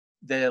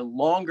the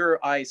longer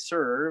I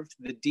served,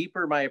 the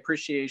deeper my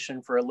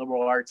appreciation for a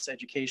liberal arts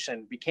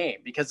education became,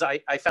 because I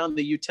found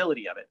the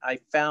utility of it. I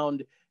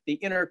found the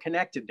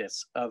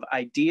interconnectedness of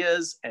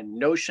ideas and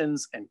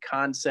notions and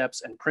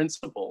concepts and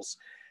principles.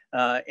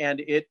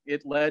 And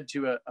it led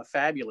to a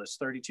fabulous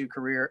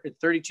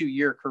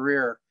 32-year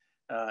career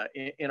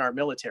in our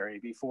military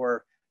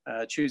before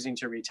choosing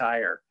to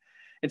retire.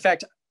 In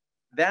fact,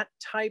 that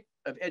type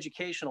of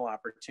educational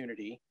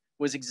opportunity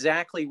was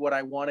exactly what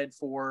I wanted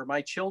for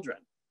my children.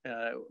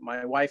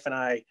 My wife and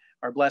I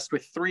are blessed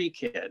with 3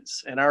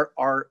 kids, and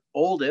our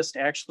oldest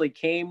actually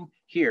came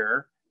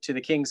here to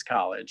the King's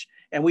College,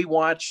 and we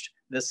watched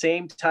the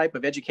same type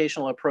of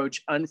educational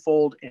approach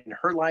unfold in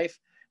her life,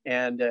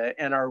 and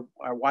are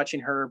watching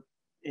her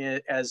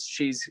as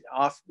she's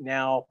off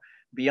now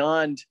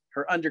beyond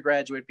her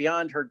undergraduate,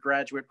 beyond her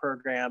graduate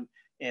program,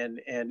 and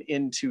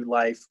into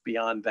life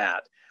beyond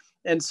that.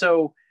 And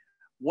so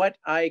what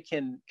I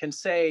can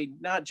say,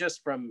 not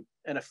just from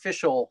an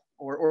official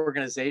or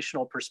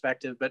organizational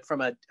perspective, but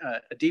from a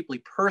deeply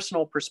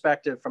personal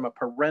perspective, from a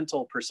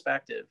parental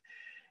perspective,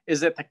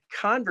 is that the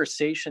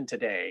conversation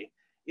today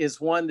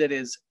is one that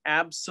is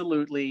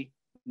absolutely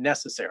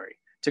necessary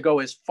to go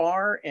as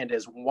far and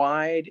as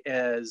wide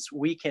as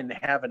we can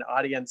have an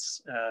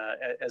audience,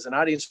 as an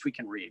audience we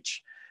can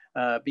reach.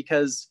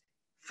 Because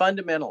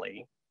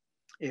fundamentally,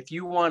 if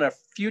you want to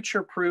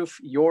future-proof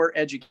your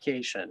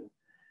education,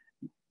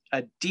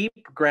 a deep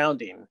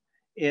grounding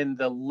in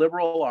the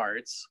liberal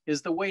arts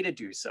is the way to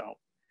do so.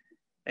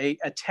 A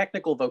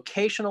technical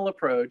vocational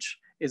approach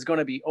is going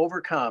to be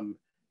overcome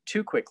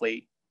too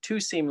quickly, too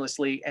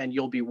seamlessly, and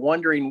you'll be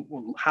wondering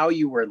how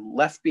you were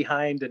left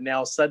behind and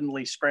now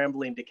suddenly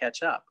scrambling to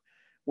catch up.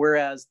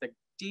 Whereas the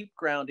deep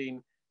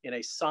grounding in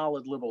a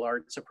solid liberal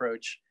arts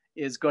approach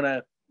is going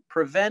to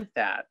prevent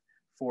that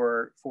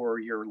for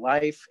your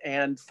life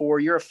and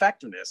for your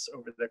effectiveness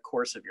over the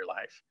course of your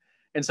life.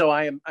 And so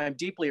I'm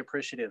deeply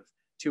appreciative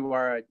to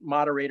our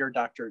moderator,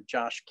 Dr.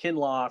 Josh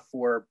Kinlaw,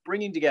 for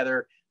bringing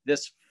together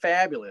this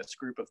fabulous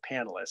group of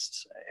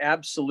panelists,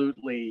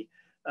 absolutely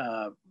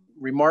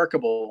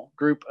remarkable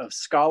group of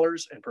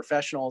scholars and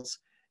professionals.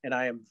 And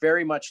I am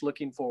very much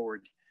looking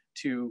forward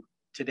to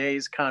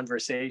today's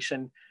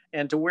conversation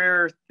and to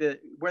where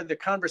the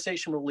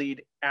conversation will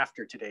lead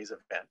after today's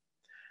event.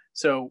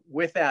 So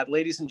with that,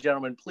 ladies and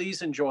gentlemen,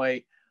 please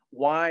enjoy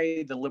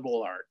Why the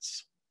Liberal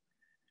Arts.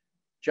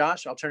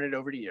 Josh, I'll turn it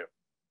over to you.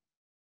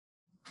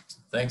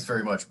 Thanks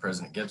very much,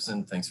 President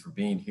Gibson. Thanks for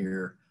being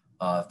here.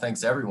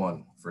 Thanks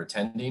everyone for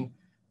attending.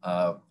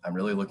 I'm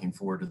really looking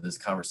forward to this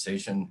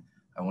conversation.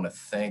 I want to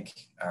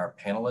thank our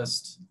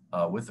panelists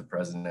with the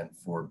President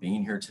for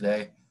being here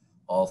today.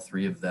 All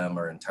 3 of them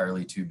are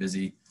entirely too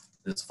busy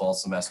this fall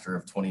semester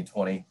of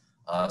 2020.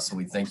 So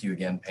we thank you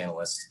again,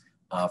 panelists,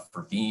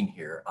 for being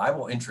here. I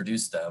will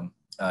introduce them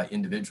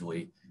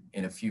individually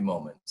in a few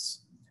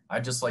moments.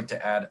 I'd just like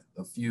to add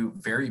a few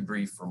very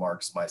brief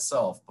remarks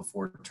myself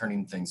before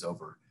turning things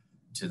over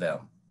to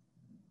them.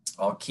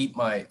 I'll keep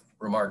my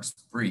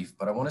remarks brief,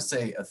 but I want to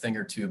say a thing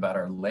or two about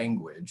our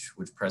language,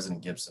 which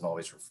President Gibson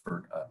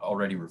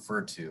already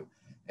referred to,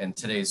 and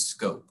today's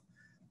scope.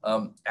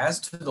 As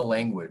to the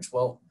language,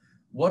 well,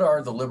 what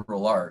are the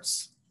liberal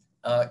arts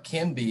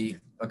can be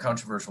a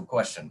controversial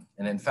question.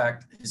 And in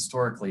fact,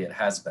 historically it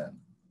has been.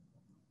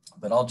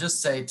 But I'll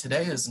just say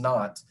today is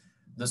not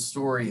the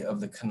story of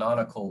the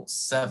canonical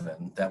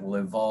 7 that will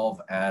evolve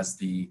as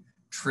the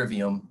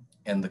trivium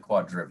and the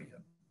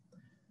quadrivium.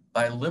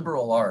 By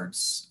liberal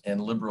arts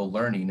and liberal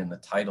learning in the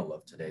title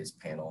of today's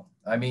panel,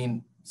 I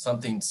mean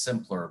something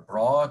simpler,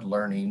 broad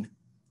learning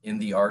in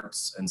the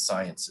arts and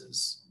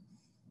sciences,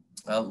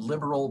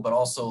 liberal but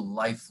also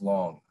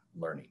lifelong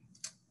learning.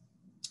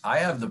 I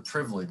have the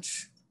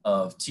privilege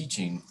of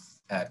teaching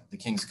at the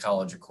King's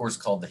College a course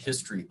called The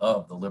History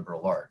of the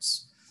Liberal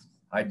Arts.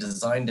 I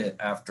designed it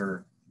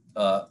after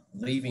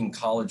leaving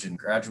college and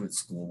graduate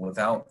school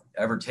without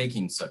ever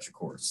taking such a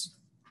course.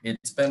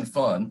 It's been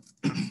fun.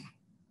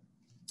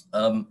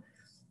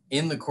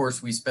 In the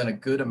course, we spent a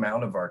good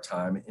amount of our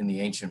time in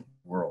the ancient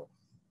world.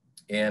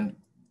 And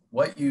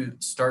what you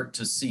start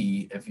to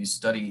see if you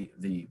study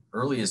the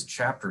earliest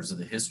chapters of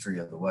the history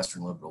of the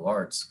Western liberal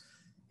arts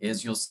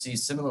is you'll see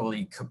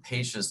similarly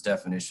capacious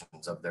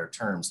definitions of their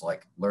terms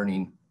like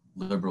learning,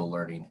 liberal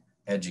learning,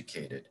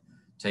 educated.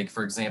 Take,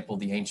 for example,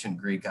 the ancient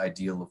Greek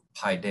ideal of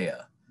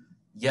paideia.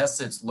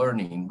 Yes, it's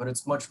learning, but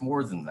it's much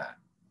more than that.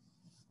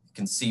 You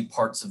can see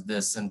parts of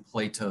this in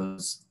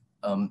Plato's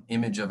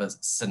image of a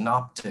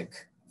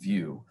synoptic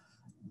view,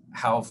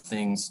 how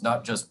things,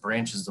 not just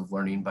branches of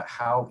learning, but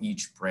how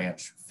each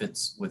branch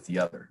fits with the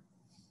other.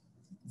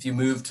 If you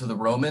move to the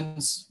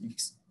Romans,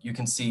 you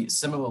can see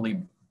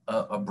similarly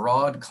a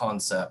broad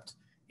concept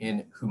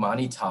in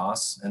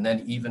humanitas, and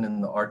then even in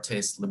the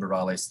artes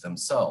liberales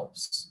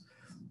themselves.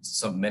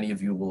 So many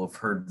of you will have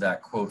heard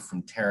that quote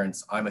from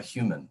Terence, "I'm a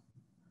human.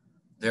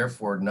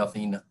 Therefore,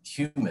 nothing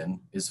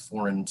human is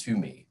foreign to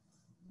me."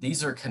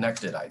 These are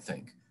connected, I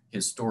think,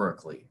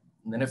 historically.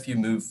 And then if you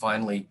move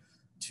finally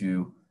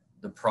to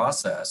the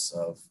process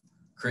of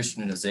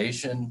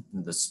Christianization,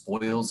 the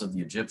spoils of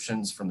the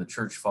Egyptians from the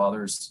church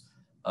fathers,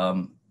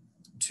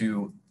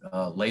 to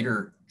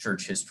later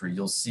church history,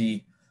 you'll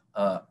see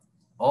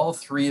all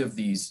three of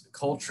these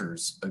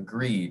cultures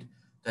agreed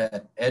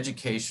that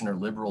education or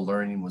liberal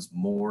learning was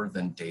more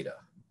than data.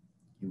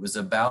 It was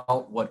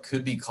about what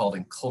could be called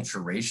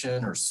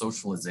enculturation or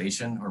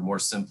socialization, or more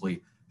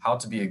simply, how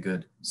to be a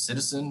good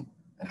citizen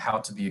and how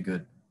to be a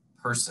good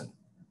person.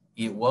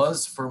 It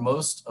was, for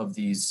most of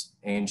these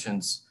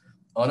ancients,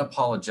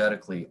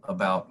 unapologetically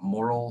about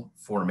moral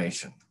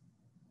formation.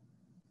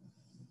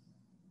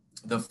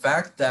 The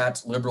fact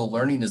that liberal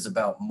learning is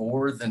about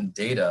more than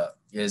data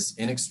is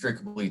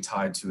inextricably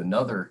tied to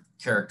another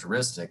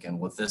characteristic, and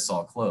with this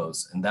I'll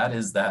close, and that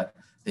is that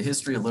the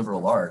history of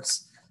liberal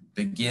arts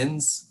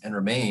begins and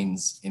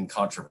remains in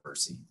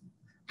controversy.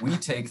 We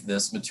take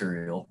this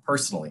material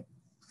personally.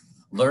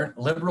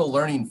 Liberal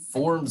learning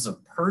forms a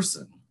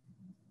person,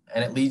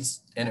 and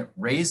it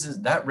raises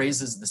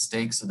the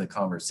stakes of the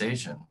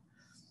conversation.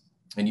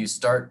 And you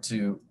start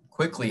to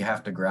quickly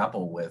have to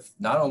grapple with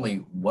not only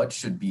what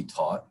should be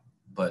taught,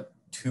 but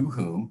to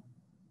whom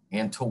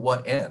and to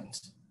what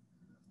end.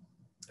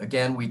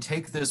 Again, we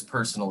take this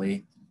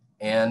personally,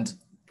 and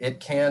it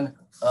can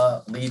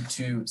lead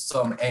to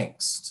some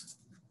angst.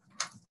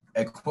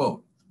 A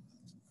quote,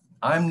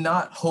 "I'm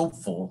not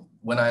hopeful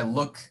when I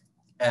look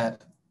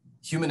at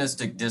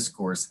humanistic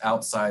discourse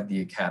outside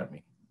the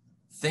academy.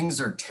 Things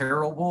are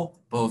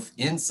terrible both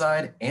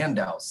inside and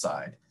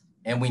outside,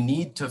 and we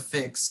need to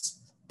fix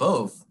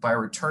both by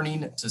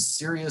returning to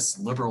serious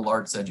liberal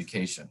arts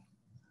education."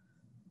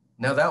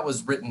 Now, that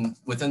was written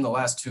within the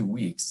last 2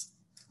 weeks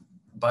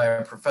by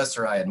a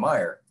professor I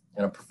admire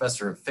and a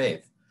professor of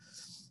faith.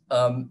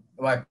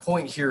 My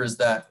point here is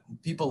that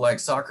people like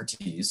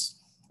Socrates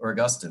or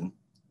Augustine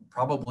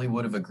probably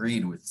would have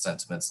agreed with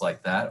sentiments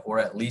like that, or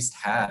at least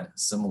had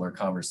similar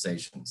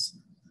conversations.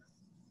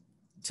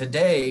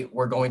 Today,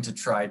 we're going to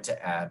try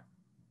to add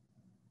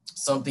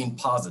something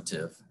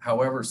positive,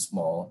 however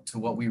small, to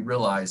what we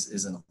realize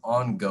is an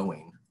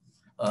ongoing,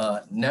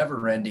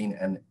 never-ending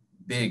and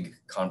big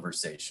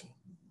conversation.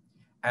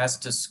 As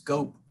to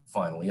scope,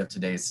 finally, of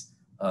today's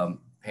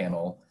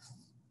panel,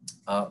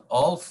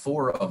 all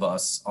four of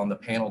us on the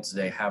panel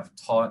today have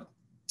taught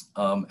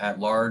at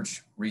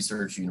large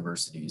research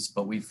universities,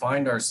 but we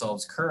find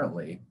ourselves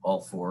currently,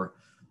 all four,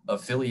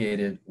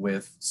 affiliated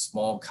with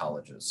small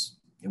colleges.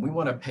 And we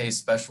want to pay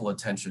special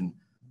attention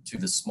to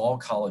the small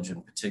college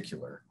in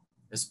particular,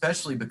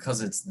 especially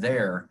because it's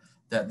there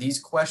that these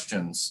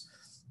questions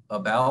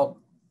about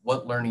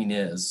what learning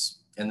is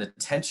and the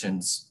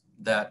tensions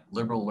that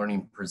liberal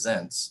learning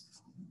presents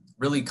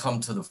really come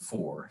to the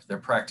fore. They're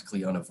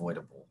practically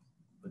unavoidable.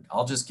 But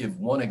I'll just give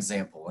one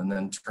example and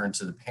then turn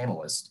to the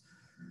panelists.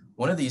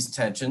 One of these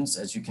tensions,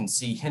 as you can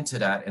see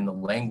hinted at in the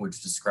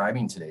language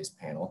describing today's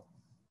panel,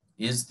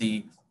 is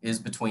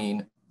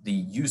between the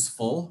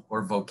useful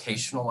or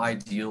vocational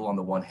ideal on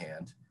the one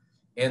hand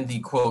and the,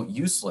 quote,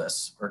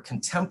 useless or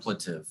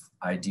contemplative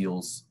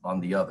ideals on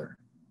the other.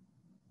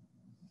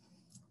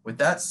 With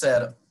that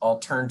said, I'll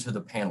turn to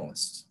the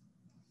panelists.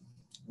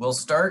 We'll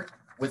start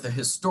with a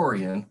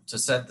historian to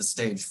set the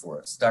stage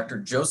for us. Dr.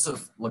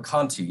 Joseph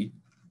Loconte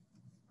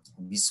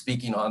will be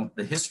speaking on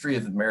the history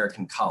of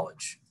American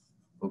college,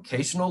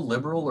 vocational,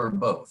 liberal, or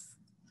both.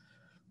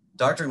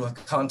 Dr.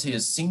 Loconte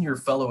is Senior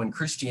Fellow in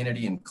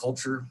Christianity and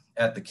Culture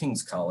at the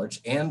King's College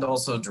and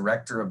also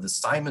Director of the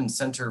Simon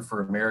Center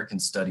for American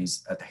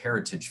Studies at the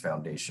Heritage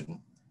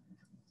Foundation.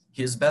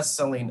 His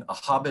best-selling A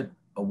Hobbit,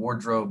 a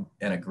Wardrobe,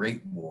 and a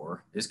Great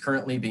War is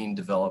currently being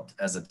developed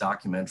as a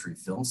documentary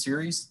film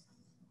series.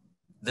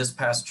 This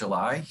past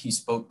July, he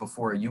spoke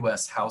before a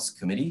U.S. House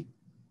committee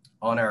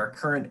on our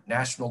current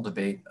national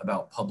debate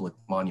about public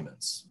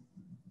monuments.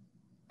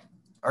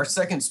 Our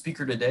second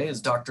speaker today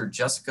is Dr.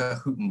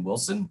 Jessica Hooten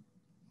Wilson,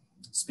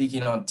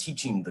 speaking on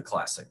teaching the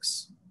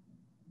classics.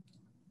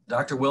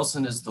 Dr.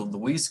 Wilson is the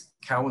Louise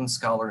Cowan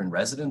Scholar in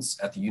Residence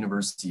at the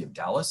University of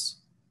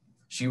Dallas.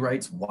 She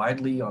writes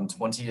widely on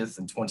 20th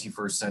and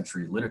 21st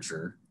century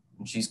literature,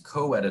 and she's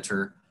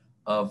co-editor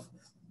of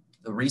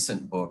the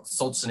recent book,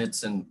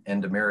 Solzhenitsyn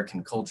and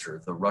American Culture,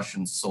 The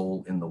Russian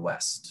Soul in the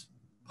West,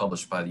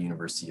 published by the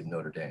University of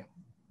Notre Dame.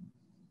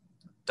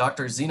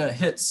 Dr. Zena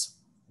Hitz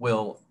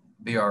will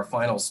be our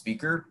final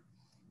speaker,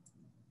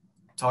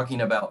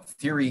 talking about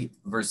theory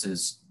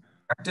versus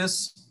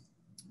practice.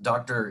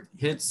 Dr.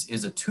 Hitz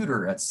is a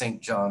tutor at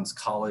St. John's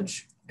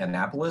College,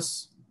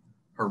 Annapolis.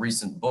 Her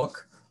recent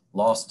book,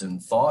 Lost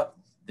in Thought,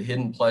 The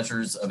Hidden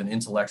Pleasures of an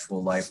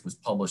Intellectual Life, was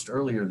published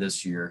earlier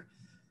this year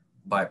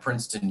by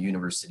Princeton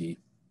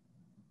University.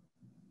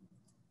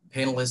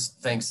 Panelists,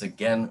 thanks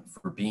again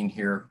for being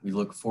here. We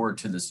look forward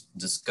to this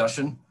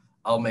discussion.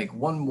 I'll make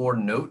one more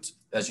note.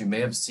 As you may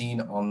have seen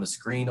on the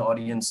screen,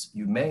 audience,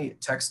 you may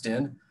text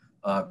in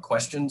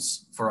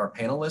questions for our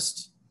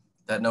panelists.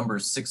 That number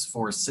is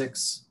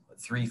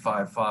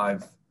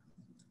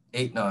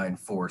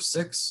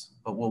 646-355-8946.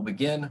 But we'll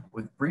begin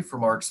with brief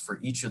remarks for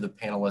each of the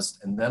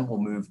panelists, and then we'll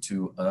move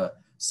to a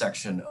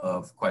section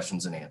of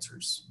questions and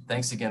answers.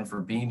 Thanks again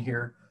for being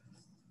here.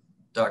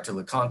 Dr.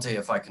 Loconte,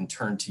 if I can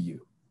turn to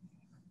you.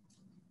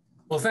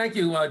 Well, thank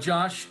you,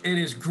 Josh. It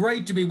is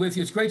great to be with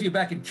you. It's great to be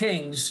back at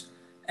King's.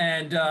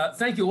 And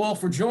thank you all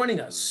for joining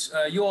us.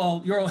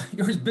 You're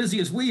as busy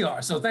as we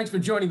are. So thanks for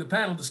joining the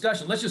panel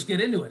discussion. Let's just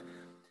get into it.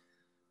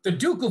 The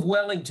Duke of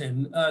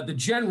Wellington, the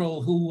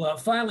general who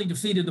finally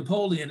defeated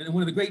Napoleon in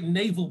one of the great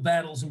naval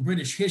battles in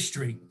British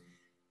history,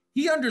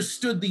 he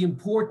understood the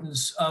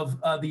importance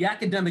of the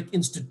academic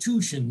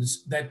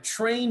institutions that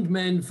trained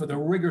men for the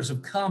rigors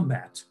of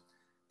combat.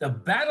 The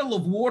Battle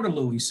of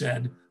Waterloo, he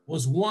said,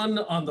 was won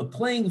on the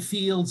playing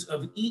fields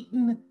of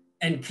Eton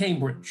and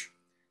Cambridge.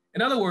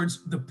 In other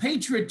words, the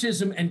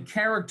patriotism and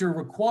character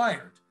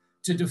required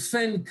to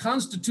defend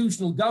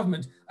constitutional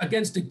government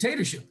against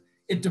dictatorship,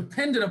 it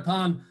depended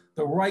upon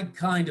the right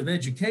kind of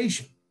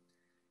education.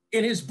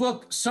 In his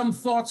book, Some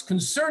Thoughts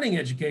Concerning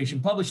Education,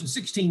 published in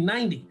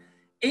 1690,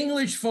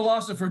 English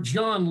philosopher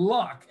John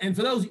Locke, and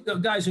for those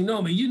guys who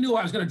know me, you knew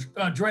I was going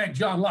to drag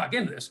John Locke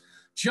into this.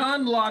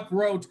 John Locke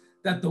wrote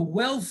that the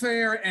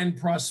welfare and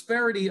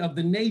prosperity of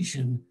the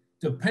nation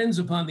depends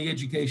upon the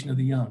education of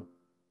the young.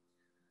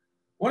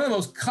 One of the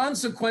most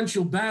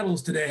consequential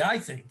battles today, I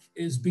think,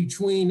 is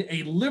between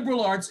a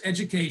liberal arts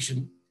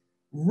education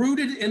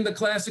rooted in the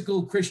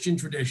classical Christian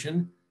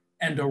tradition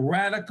and a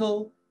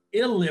radical,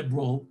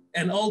 illiberal,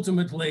 and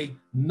ultimately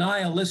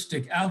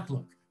nihilistic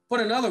outlook.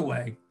 Put another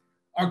way,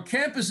 our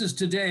campuses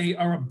today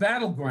are a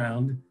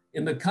battleground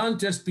in the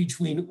contest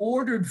between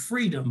ordered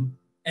freedom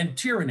and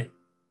tyranny.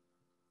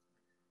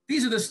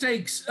 These are the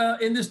stakes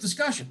in this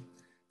discussion.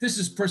 This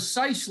is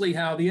precisely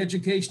how the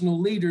educational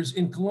leaders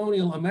in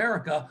colonial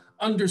America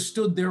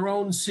understood their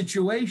own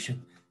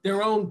situation,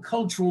 their own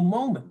cultural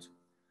moment.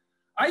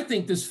 I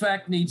think this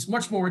fact needs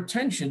much more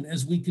attention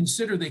as we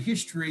consider the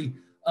history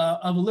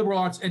of a liberal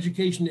arts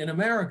education in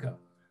America.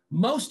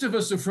 Most of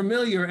us are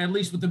familiar, at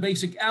least with the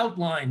basic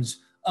outlines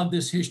of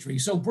this history.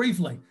 So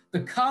briefly,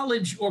 the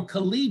college or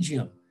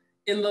collegium,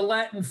 in the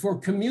Latin for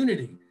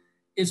community,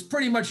 is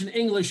pretty much an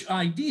English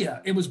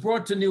idea. It was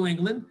brought to New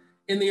England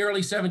in the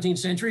early 17th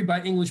century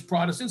by English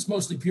Protestants,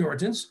 mostly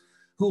Puritans,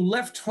 who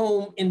left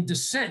home in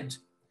dissent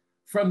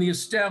from the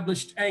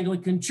established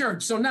Anglican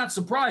Church. So not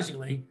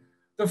surprisingly,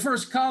 the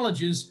first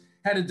colleges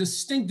had a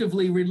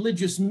distinctively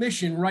religious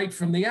mission right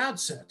from the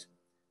outset.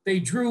 They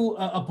drew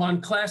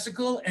upon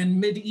classical and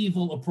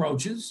medieval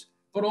approaches,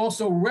 but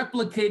also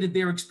replicated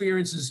their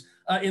experiences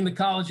in the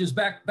colleges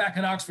back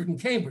at Oxford and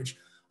Cambridge.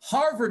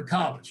 Harvard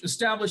College,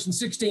 established in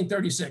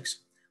 1636,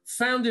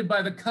 founded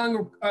by the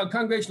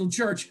Congregational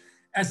Church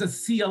as a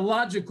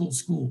theological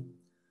school.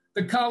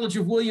 The College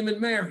of William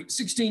and Mary,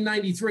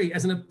 1693,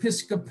 as an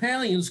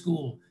Episcopalian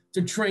school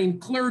to train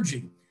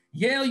clergy.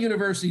 Yale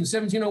University in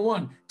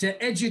 1701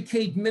 to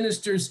educate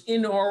ministers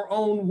in our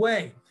own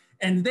way.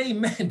 And they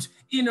meant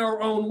in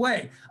our own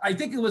way. I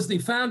think it was the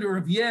founder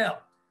of Yale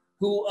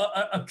who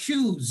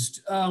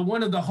accused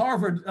one of the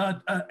Harvard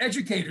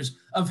educators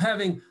of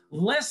having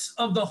less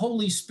of the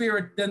Holy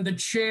Spirit than the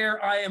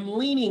chair I am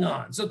leaning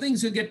on. So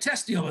things could get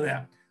testy over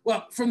there.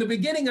 Well, from the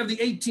beginning of the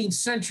 18th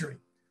century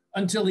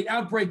until the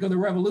outbreak of the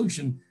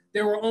Revolution,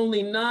 there were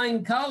only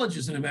 9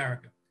 colleges in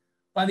America.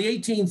 By the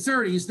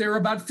 1830s, there were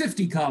about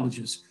 50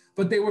 colleges,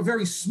 but they were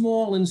very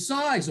small in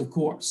size, of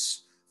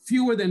course.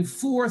 Fewer than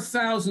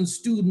 4,000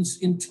 students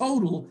in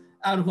total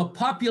out of a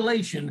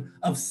population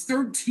of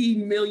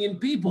 13 million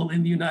people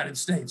in the United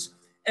States.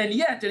 And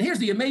yet, and here's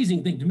the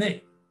amazing thing to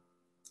me,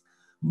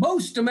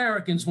 most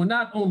Americans were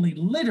not only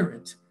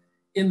literate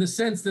in the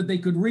sense that they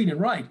could read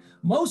and write,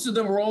 most of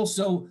them were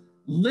also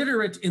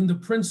literate in the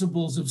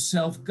principles of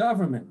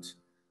self-government.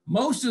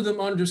 Most of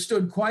them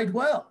understood quite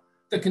well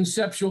the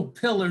conceptual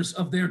pillars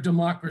of their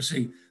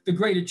democracy, the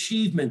great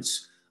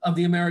achievements of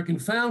the American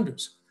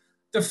founders.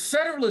 The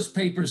Federalist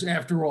Papers,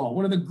 after all,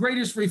 one of the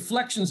greatest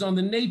reflections on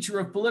the nature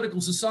of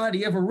political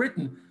society ever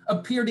written,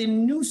 appeared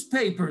in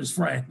newspapers,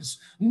 friends,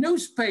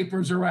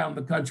 newspapers around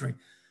the country.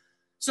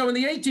 So in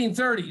the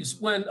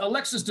 1830s, when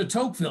Alexis de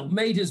Tocqueville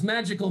made his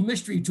magical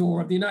mystery tour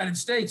of the United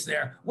States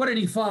there, what did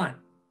he find?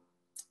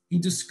 He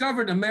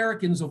discovered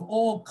Americans of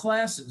all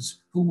classes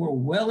who were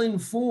well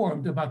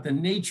informed about the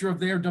nature of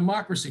their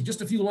democracy.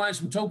 Just a few lines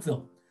from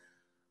Tocqueville.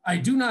 I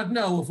do not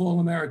know if all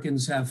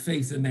Americans have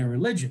faith in their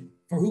religion,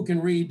 for who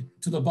can read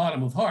to the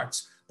bottom of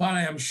hearts, but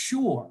I am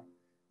sure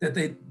that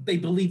they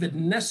believe it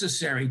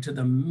necessary to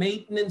the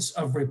maintenance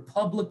of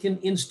Republican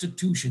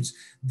institutions.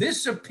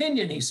 This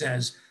opinion, he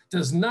says,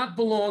 does not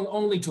belong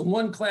only to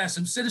one class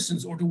of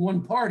citizens or to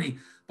one party,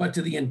 but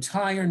to the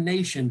entire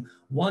nation.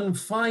 One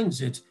finds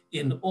it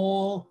in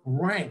all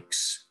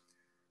ranks.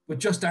 With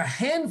just a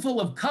handful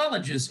of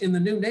colleges in the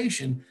new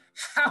nation,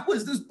 how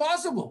is this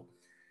possible?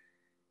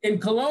 In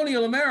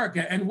colonial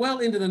America and well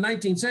into the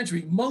 19th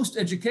century, most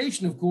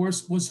education, of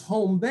course, was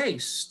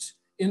home-based,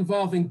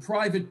 involving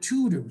private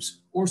tutors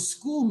or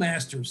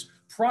schoolmasters,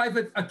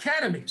 private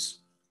academies.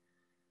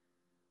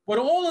 What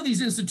all of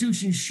these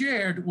institutions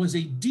shared was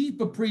a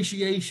deep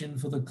appreciation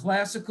for the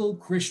classical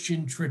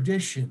Christian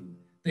tradition.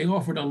 They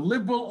offered a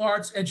liberal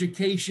arts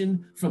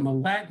education from the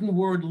Latin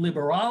word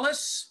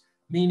liberalis,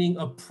 meaning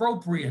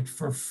appropriate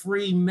for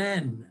free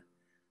men.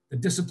 The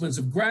disciplines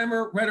of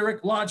grammar,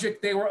 rhetoric,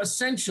 logic, they were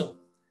essential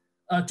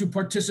to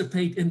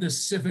participate in the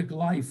civic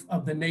life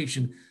of the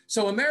nation.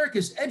 So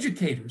America's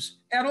educators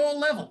at all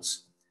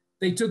levels,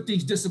 they took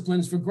these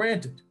disciplines for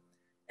granted,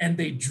 and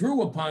they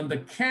drew upon the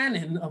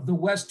canon of the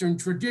Western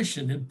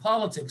tradition in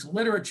politics,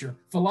 literature,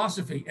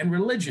 philosophy, and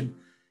religion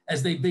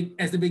as they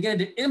began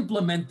to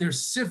implement their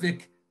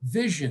civic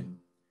vision.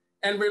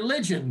 And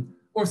religion,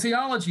 or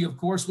theology, of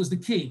course, was the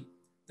key,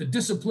 the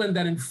discipline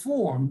that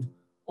informed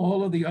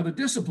all of the other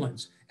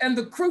disciplines. And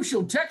the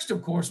crucial text,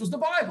 of course, was the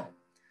Bible.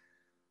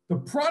 The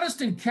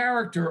Protestant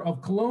character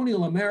of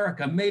colonial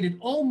America made it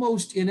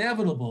almost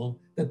inevitable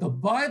that the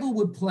Bible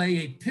would play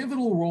a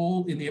pivotal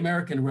role in the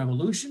American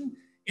Revolution,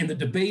 in the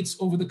debates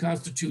over the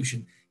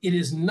Constitution. It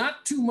is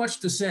not too much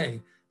to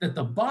say that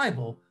the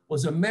Bible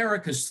was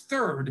America's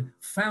third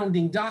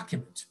founding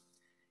document.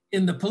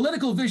 In the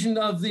political vision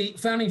of the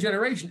founding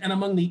generation and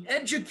among the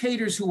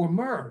educators who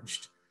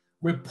emerged,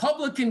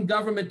 Republican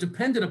government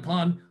depended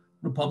upon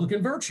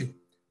Republican virtue,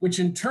 which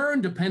in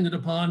turn depended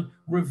upon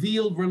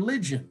revealed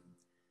religion.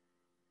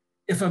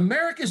 If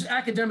America's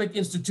academic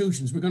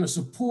institutions were going to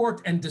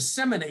support and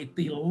disseminate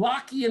the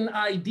Lockean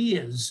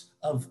ideas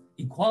of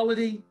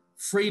equality,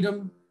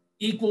 freedom,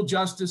 equal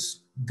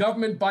justice,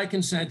 government by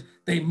consent,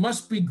 they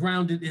must be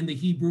grounded in the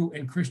Hebrew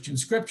and Christian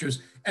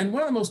scriptures. And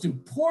one of the most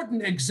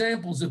important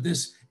examples of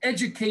this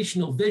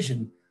educational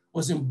vision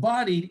was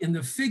embodied in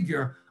the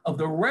figure of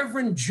the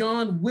Reverend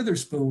John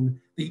Witherspoon,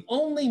 the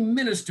only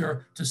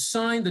minister to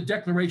sign the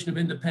Declaration of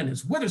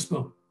Independence.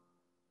 Witherspoon.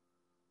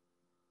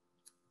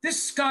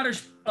 This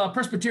Scottish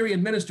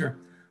Presbyterian minister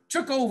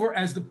took over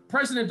as the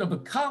president of the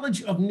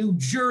College of New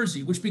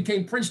Jersey, which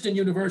became Princeton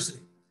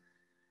University,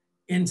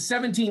 in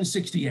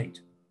 1768.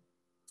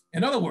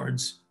 In other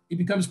words, he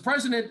becomes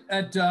president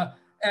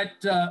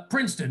at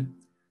Princeton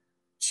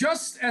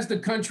just as the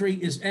country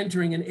is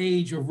entering an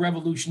age of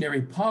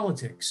revolutionary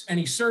politics, and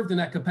he served in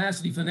that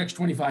capacity for the next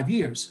 25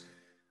 years.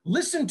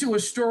 Listen to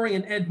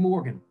historian Ed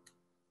Morgan.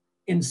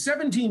 In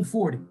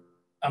 1740,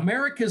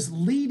 America's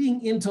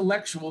leading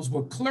intellectuals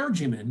were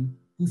clergymen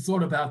who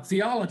thought about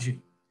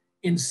theology.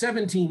 In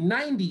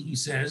 1790, he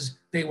says,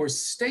 they were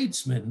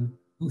statesmen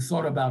who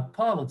thought about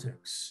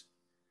politics.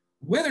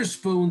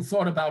 Witherspoon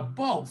thought about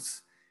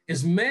both.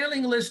 His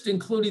mailing list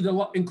included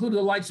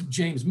the likes of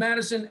James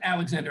Madison,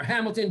 Alexander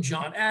Hamilton,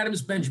 John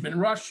Adams, Benjamin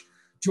Rush,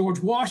 George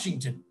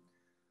Washington.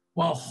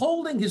 While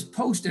holding his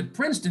post at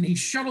Princeton, he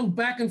shuttled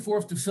back and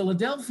forth to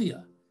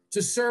Philadelphia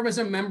to serve as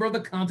a member of the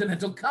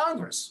Continental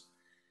Congress.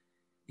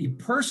 He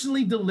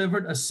personally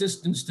delivered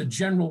assistance to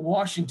General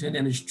Washington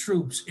and his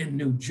troops in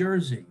New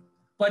Jersey.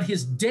 But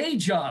his day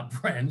job,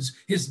 friends,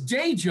 his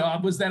day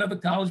job was that of the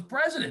college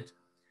president.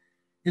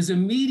 His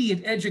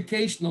immediate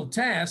educational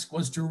task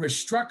was to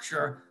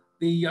restructure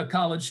the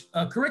college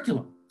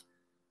curriculum.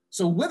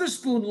 So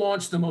Witherspoon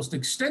launched the most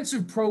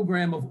extensive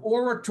program of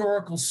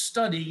oratorical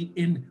study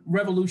in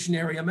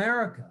revolutionary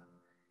America.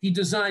 He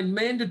designed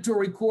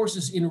mandatory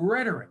courses in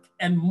rhetoric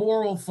and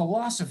moral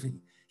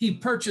philosophy. He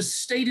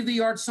purchased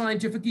state-of-the-art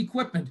scientific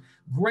equipment,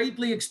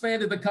 greatly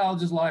expanded the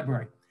college's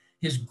library.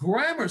 His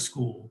grammar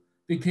school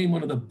became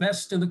one of the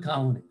best in the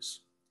colonies.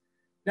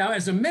 Now,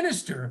 as a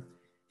minister,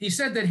 he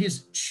said that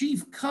his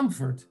chief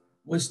comfort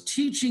was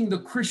teaching the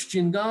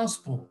Christian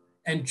gospel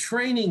and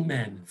training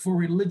men for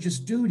religious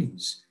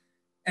duties.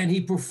 And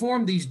he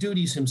performed these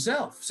duties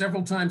himself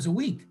several times a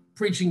week,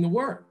 preaching the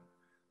word.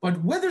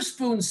 But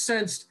Witherspoon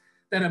sensed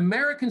that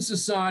American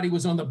society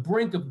was on the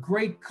brink of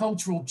great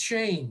cultural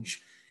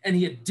change, and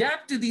he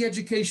adapted the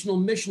educational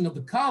mission of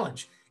the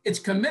college, its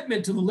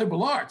commitment to the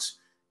liberal arts,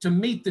 to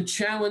meet the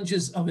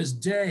challenges of his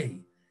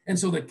day. And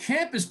so the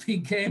campus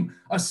became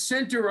a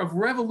center of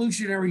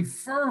revolutionary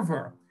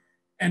fervor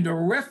and a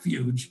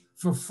refuge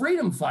for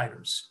freedom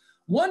fighters.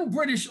 One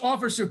British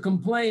officer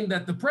complained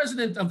that the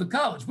president of the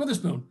college,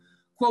 Witherspoon,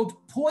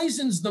 quote,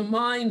 poisons the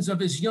minds of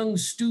his young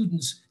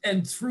students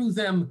and through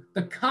them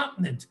the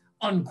continent,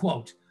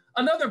 unquote.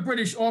 Another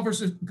British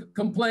officer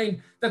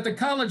complained that the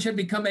college had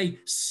become a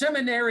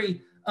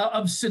seminary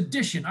of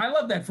sedition. I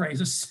love that phrase,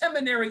 a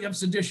seminary of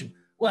sedition.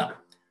 Well,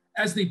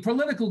 as the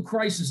political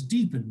crisis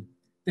deepened,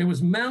 there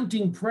was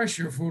mounting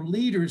pressure for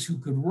leaders who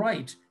could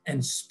write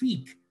and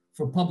speak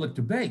for public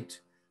debate.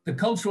 The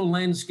cultural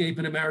landscape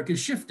in America is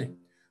shifting.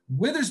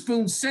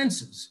 Witherspoon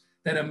senses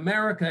that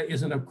America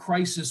is in a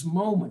crisis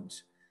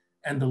moment,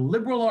 and the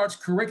liberal arts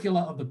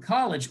curricula of the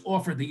college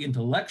offered the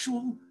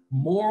intellectual,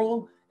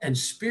 moral, and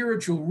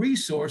spiritual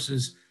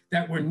resources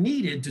that were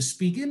needed to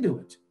speak into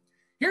it.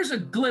 Here's a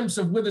glimpse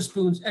of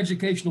Witherspoon's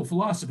educational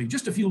philosophy,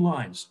 just a few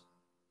lines.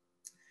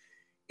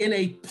 In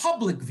a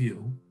public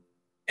view,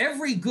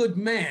 every good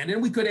man,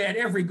 and we could add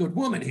every good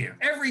woman here,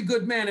 every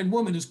good man and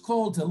woman is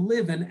called to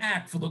live and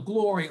act for the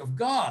glory of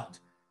God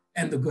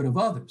and the good of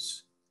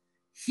others.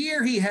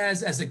 Here he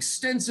has as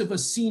extensive a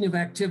scene of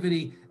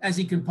activity as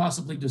he can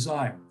possibly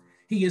desire.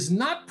 He is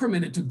not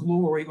permitted to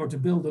glory or to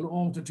build an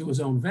altar to his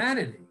own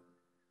vanity,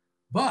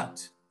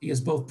 but he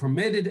is both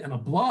permitted and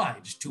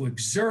obliged to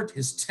exert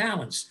his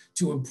talents,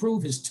 to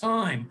improve his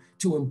time,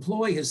 to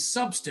employ his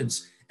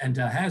substance, and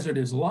to hazard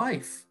his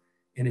life.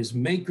 in his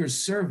maker's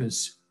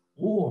service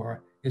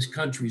or his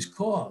country's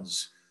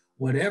cause,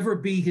 whatever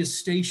be his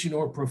station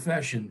or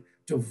profession,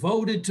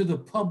 devoted to the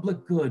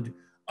public good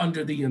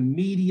under the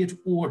immediate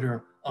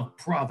order of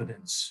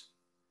Providence.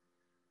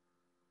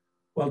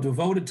 Well,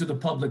 devoted to the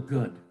public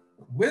good.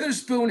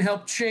 Witherspoon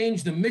helped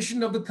change the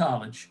mission of the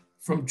college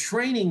from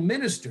training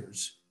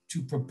ministers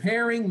to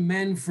preparing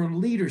men for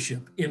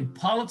leadership in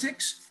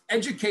politics,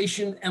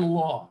 education, and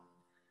law.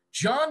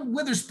 John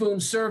Witherspoon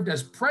served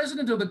as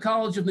president of the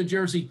College of New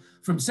Jersey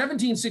from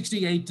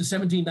 1768 to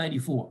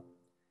 1794.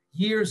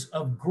 Years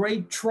of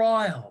great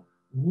trial,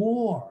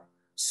 war,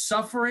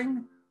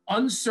 suffering,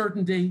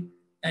 uncertainty,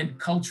 and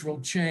cultural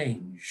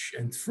change.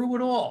 And through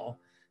it all,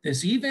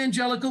 this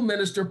evangelical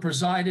minister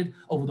presided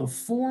over the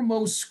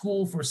foremost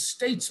school for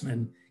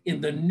statesmen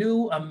in the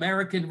new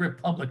American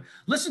Republic.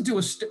 Listen to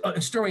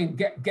historian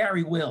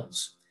Gary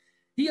Wills.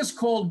 He has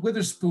called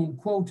Witherspoon,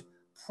 quote,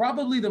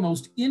 probably the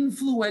most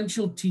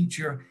influential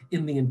teacher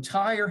in the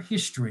entire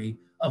history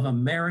of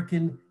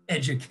American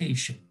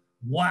education.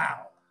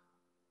 Wow.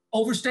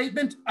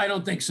 Overstatement? I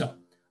don't think so.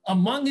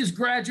 Among his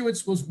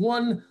graduates was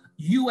one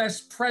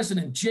U.S.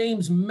 President,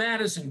 James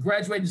Madison,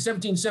 graduated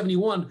in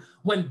 1771,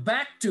 went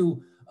back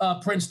to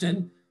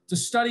Princeton to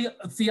study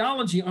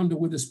theology under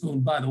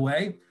Witherspoon, by the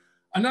way.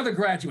 Another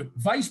graduate,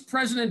 Vice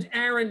President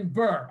Aaron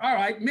Burr. All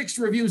right, mixed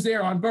reviews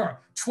there on Burr.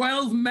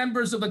 12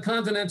 members of the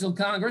Continental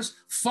Congress,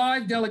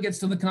 5 delegates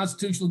to the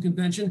Constitutional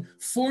Convention,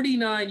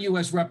 49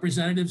 U.S.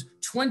 representatives,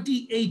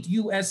 28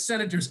 U.S.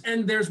 senators,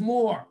 and there's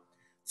more.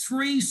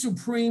 3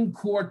 Supreme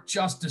Court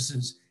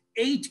justices,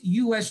 8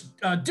 U.S.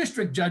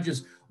 district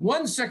judges,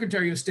 1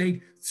 Secretary of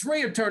State,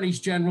 3 attorneys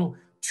general,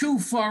 2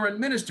 foreign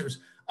ministers.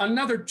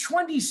 Another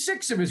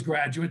 26 of his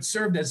graduates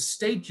served as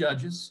state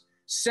judges,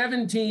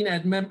 17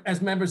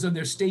 as members of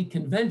their state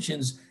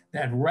conventions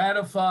that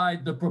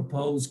ratified the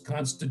proposed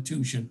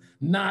Constitution.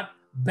 Not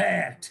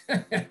bad.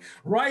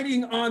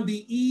 Writing on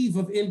the eve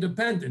of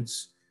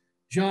independence,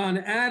 John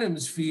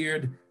Adams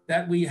feared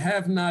that we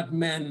have not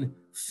men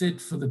fit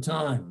for the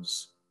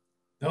times.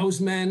 Those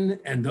men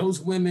and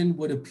those women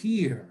would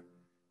appear.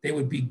 They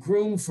would be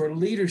groomed for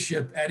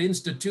leadership at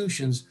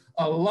institutions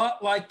a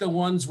lot like the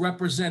ones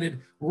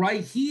represented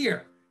right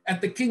here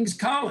at the King's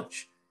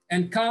College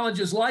and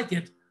colleges like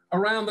it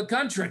around the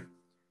country.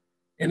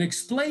 In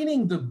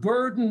explaining the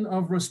burden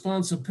of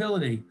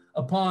responsibility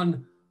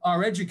upon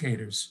our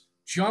educators,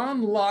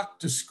 John Locke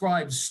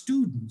describes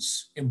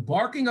students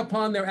embarking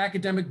upon their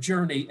academic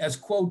journey as,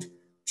 quote,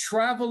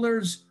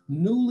 travelers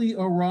newly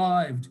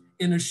arrived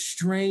in a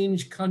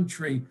strange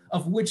country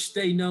of which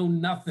they know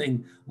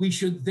nothing. We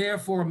should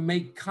therefore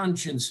make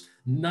conscience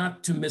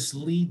not to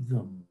mislead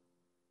them.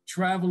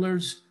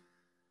 Travelers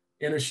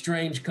in a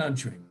strange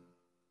country.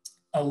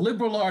 A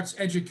liberal arts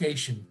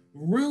education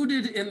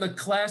rooted in the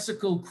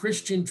classical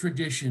Christian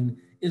tradition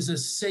is a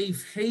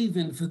safe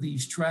haven for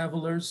these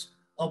travelers,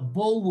 a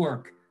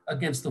bulwark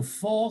against the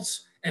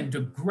false and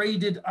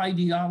degraded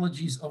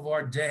ideologies of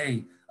our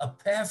day, a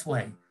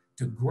pathway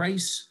to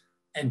grace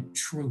and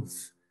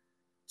truth.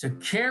 To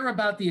care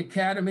about the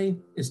academy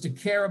is to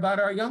care about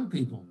our young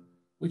people,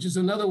 which is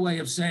another way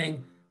of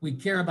saying we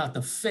care about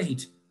the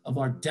fate of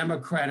our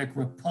democratic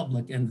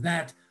republic. And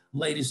that,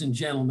 ladies and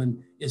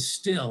gentlemen, is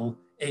still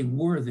a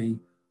worthy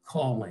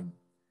calling.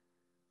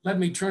 Let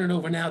me turn it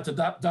over now to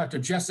Dr.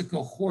 Jessica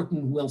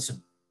Hooten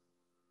Wilson.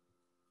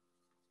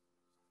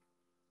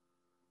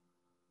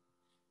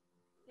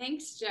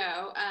 Thanks,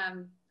 Joe.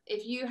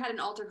 If you had an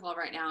altar call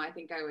right now, I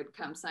think I would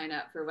come sign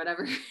up for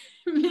whatever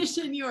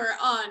mission you are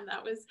on.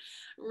 That was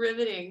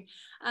riveting.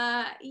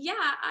 Yeah,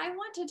 I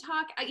want to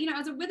talk,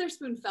 as a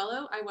Witherspoon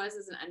Fellow, I was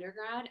as an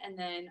undergrad, and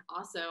then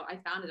also I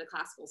founded a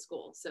classical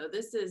school. So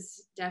this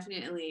is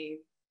definitely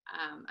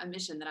a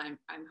mission that I'm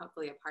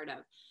hopefully a part of.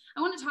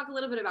 I want to talk a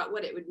little bit about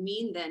what it would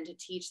mean then to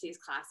teach these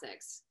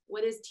classics.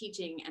 What is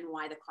teaching and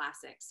why the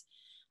classics?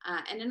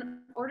 And in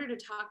order to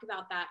talk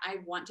about that, I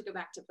want to go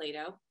back to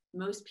Plato.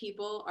 Most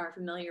people are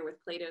familiar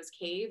with Plato's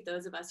cave.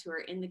 Those of us who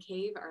are in the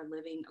cave are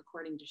living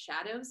according to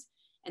shadows.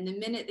 And the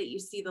minute that you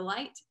see the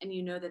light and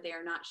you know that they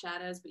are not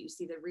shadows, but you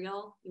see the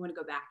real, you want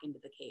to go back into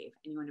the cave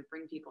and you want to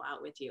bring people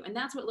out with you. And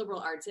that's what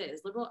liberal arts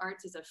is. Liberal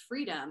arts is a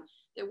freedom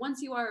that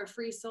once you are a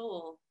free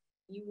soul,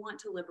 you want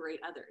to liberate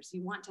others.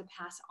 You want to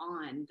pass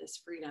on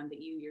this freedom that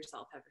you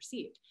yourself have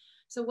received.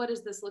 So what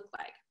does this look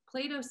like?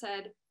 Plato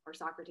said, or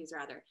Socrates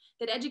rather,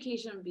 that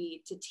education would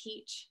be to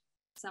teach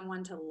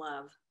someone to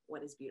love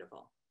what is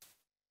beautiful.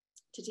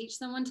 To teach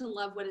someone to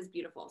love what is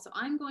beautiful. So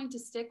I'm going to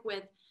stick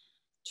with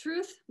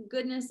truth,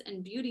 goodness,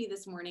 and beauty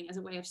this morning as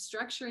a way of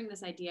structuring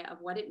this idea of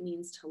what it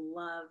means to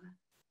love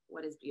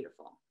what is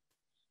beautiful.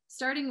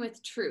 Starting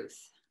with truth.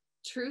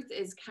 Truth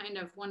is kind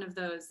of one of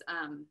those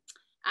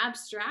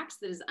abstracts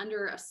that is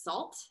under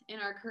assault in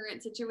our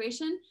current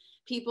situation.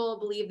 People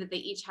believe that they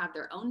each have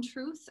their own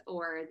truth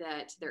or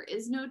that there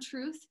is no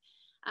truth.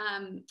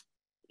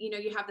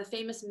 You have the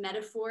famous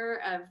metaphor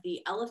of the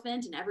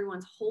elephant and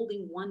everyone's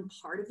holding one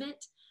part of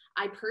it.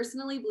 I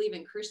personally believe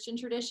in Christian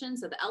tradition.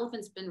 So the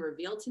elephant's been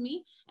revealed to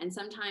me. And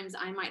sometimes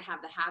I might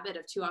have the habit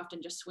of too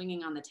often just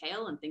swinging on the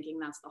tail and thinking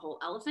that's the whole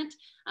elephant.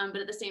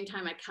 But at the same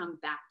time, I come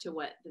back to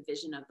what the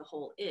vision of the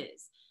whole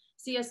is.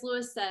 C.S.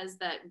 Lewis says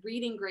that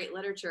reading great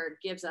literature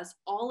gives us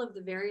all of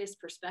the various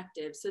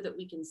perspectives so that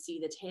we can see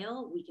the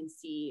tail, we can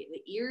see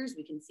the ears,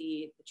 we can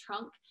see the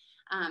trunk.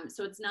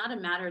 So it's not a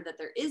matter that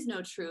there is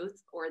no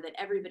truth or that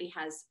everybody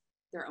has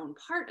their own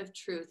part of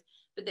truth,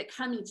 but that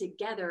coming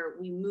together,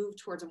 we move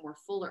towards a more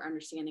fuller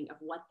understanding of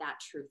what that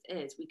truth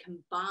is. We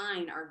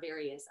combine our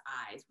various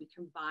eyes, we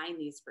combine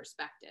these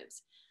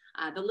perspectives.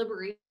 The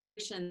liberation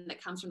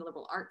that comes from the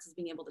liberal arts is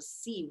being able to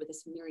see with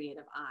this myriad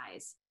of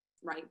eyes,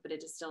 right? But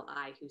it is still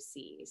I who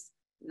sees.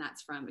 And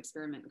that's from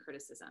Experiment and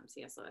Criticism,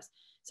 C.S. Lewis.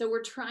 So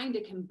we're trying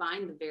to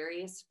combine the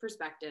various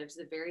perspectives,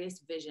 the various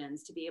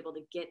visions to be able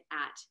to get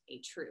at a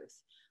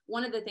truth.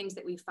 One of the things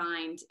that we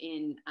find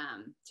in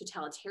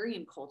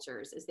totalitarian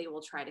cultures is they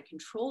will try to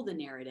control the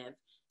narrative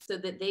so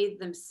that they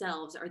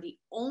themselves are the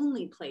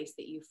only place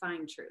that you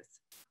find truth.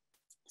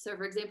 So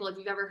for example, if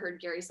you've ever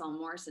heard Gary Saul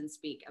Morrison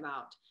speak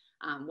about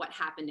what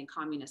happened in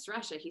communist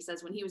Russia, he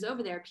says when he was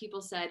over there,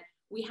 people said,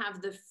 we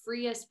have the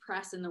freest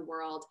press in the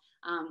world.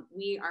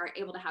 We are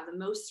able to have the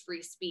most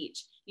free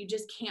speech. You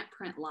just can't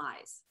print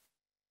lies,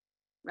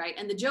 right?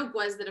 And the joke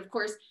was that, of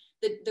course,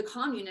 the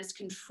communists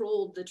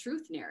controlled the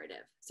truth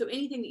narrative. So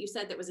anything that you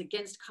said that was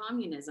against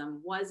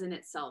communism was in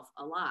itself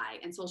a lie.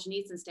 And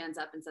Solzhenitsyn stands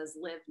up and says,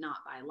 live not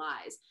by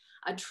lies.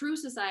 A true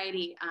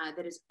society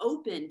that is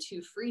open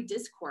to free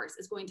discourse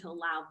is going to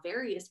allow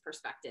various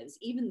perspectives,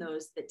 even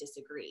those that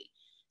disagree.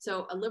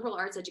 So a liberal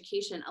arts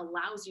education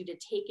allows you to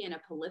take in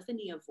a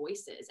polyphony of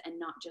voices and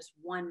not just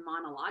one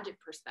monologic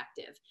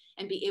perspective,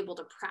 and be able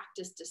to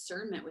practice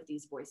discernment with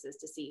these voices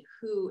to see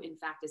who in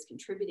fact is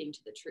contributing to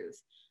the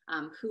truth,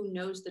 who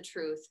knows the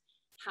truth,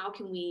 how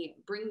can we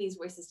bring these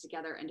voices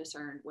together and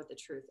discern what the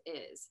truth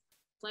is.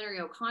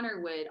 Flannery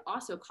O'Connor would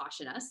also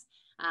caution us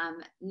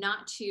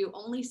not to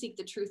only seek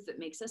the truth that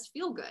makes us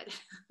feel good.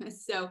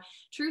 So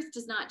truth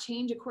does not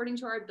change according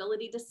to our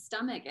ability to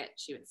stomach it,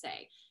 she would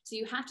say. So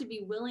you have to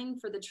be willing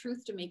for the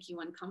truth to make you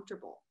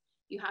uncomfortable.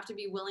 You have to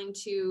be willing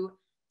to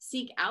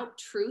seek out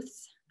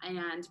truths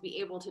and be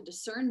able to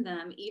discern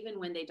them even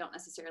when they don't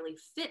necessarily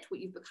fit what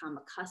you've become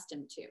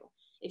accustomed to.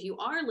 If you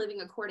are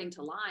living according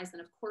to lies, then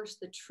of course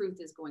the truth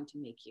is going to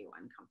make you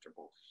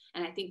uncomfortable.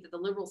 And I think that the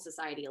liberal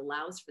society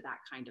allows for that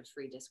kind of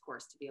free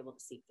discourse to be able to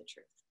seek the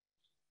truth.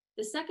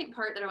 The second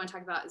part that I want to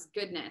talk about is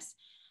goodness.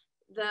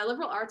 The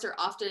liberal arts are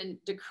often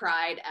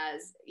decried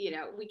as, you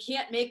know, we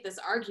can't make this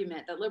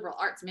argument that liberal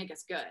arts make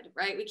us good,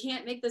 right? We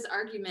can't make this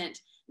argument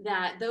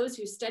that those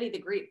who study the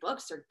great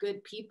books are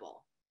good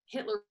people.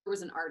 Hitler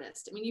was an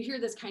artist. I mean, you hear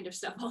this kind of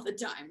stuff all the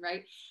time,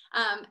 right?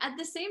 At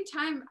the same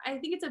time, I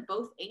think it's a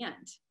both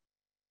and.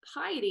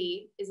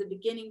 Piety is a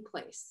beginning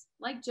place.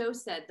 Like Joe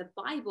said, the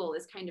Bible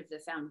is kind of the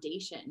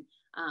foundation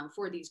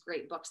for these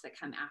great books that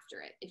come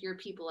after it. If you're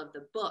people of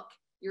the book,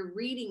 you're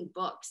reading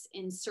books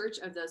in search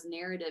of those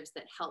narratives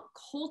that help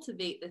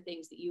cultivate the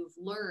things that you've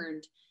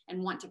learned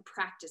and want to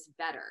practice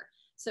better.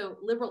 So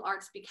liberal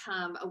arts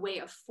become a way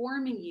of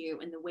forming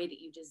you in the way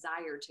that you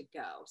desire to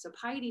go. So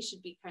piety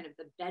should be kind of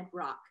the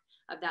bedrock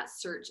of that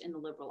search in the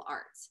liberal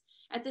arts.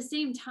 At the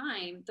same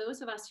time,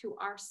 those of us who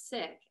are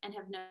sick and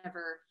have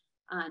never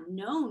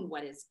known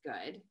what is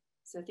good.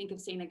 So think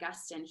of St.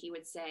 Augustine, he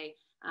would say,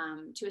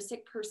 to a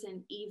sick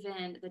person,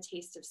 even the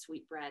taste of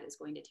sweet bread is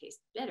going to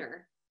taste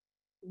bitter.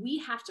 We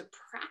have to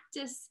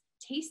practice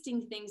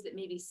tasting things that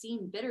maybe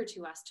seem bitter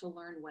to us to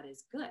learn what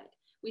is good.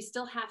 We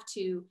still have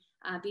to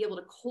be able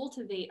to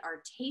cultivate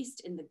our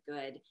taste in the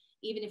good,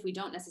 even if we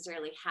don't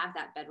necessarily have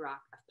that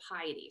bedrock of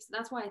piety. So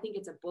that's why I think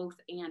it's a both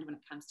and when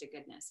it comes to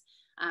goodness.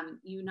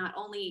 You not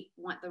only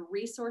want the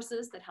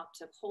resources that help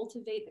to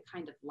cultivate the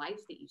kind of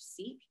life that you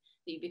seek,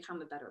 that you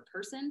become a better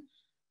person,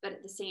 but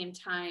at the same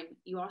time,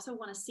 you also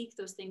want to seek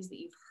those things that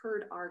you've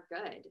heard are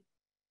good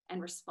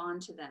and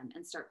respond to them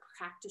and start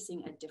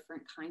practicing a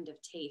different kind of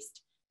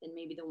taste than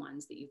maybe the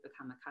ones that you've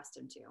become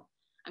accustomed to.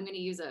 I'm going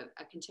to use a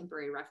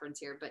contemporary reference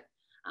here, but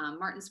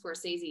Martin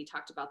Scorsese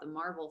talked about the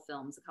Marvel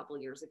films a couple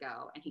of years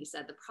ago, and he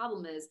said the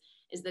problem is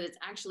that it's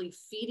actually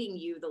feeding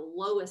you the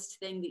lowest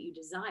thing that you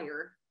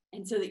desire,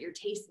 and so that your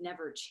taste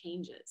never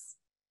changes.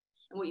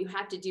 And what you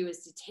have to do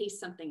is to taste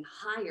something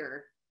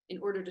higher in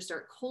order to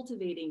start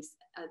cultivating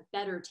a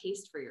better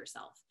taste for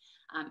yourself.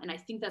 And I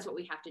think that's what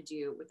we have to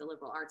do with the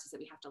liberal arts, is that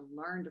we have to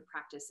learn to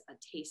practice a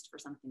taste for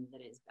something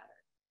that is better.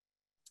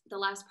 The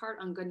last part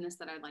on goodness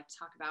that I'd like to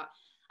talk about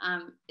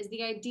is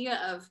the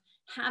idea of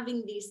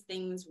having these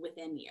things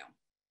within you.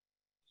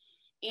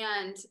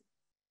 And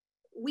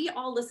we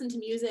all listen to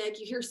music,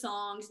 you hear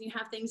songs, and you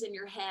have things in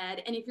your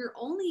head. And if you're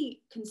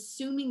only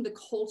consuming the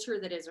culture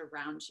that is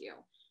around you,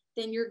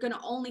 then you're going to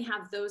only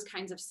have those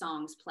kinds of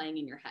songs playing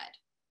in your head,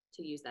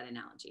 to use that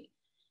analogy.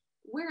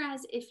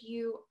 Whereas if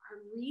you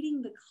are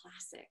reading the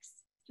classics,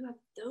 you have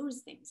those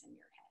things in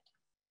your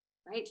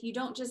head, right? You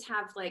don't just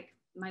have like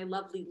My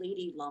Lovely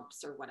Lady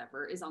Lumps or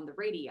whatever is on the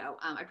radio.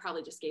 I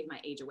probably just gave my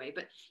age away,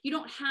 but you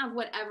don't have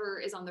whatever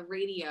is on the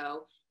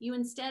radio. You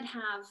instead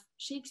have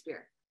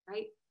Shakespeare,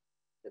 right?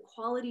 The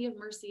quality of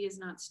mercy is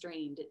not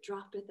strained. It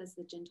droppeth as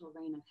the gentle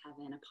rain of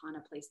heaven upon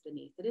a place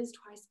beneath. It is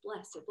twice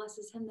blessed. It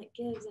blesses him that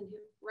gives and who,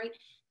 right?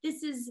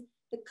 This is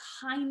the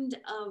kind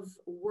of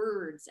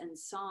words and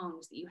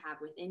songs that you have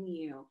within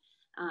you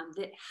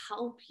that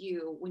help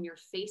you when you're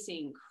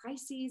facing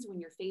crises, when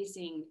you're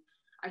facing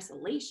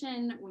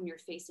isolation, when you're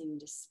facing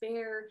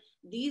despair.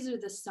 These are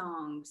the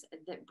songs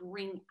that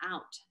bring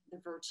out the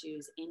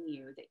virtues in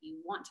you that you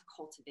want to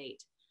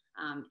cultivate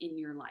in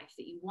your life,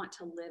 that you want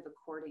to live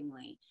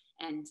accordingly.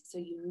 And so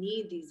you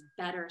need these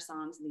better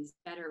songs and these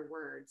better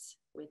words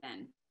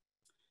within.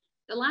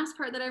 The last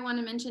part that I want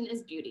to mention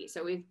is beauty.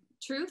 So we've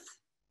truth,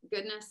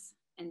 goodness,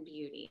 and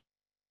beauty.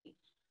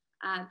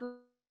 The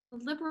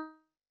liberal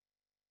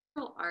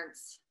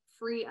arts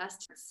free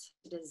us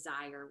to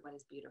desire what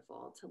is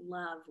beautiful, to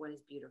love what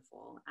is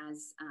beautiful.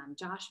 As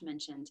Josh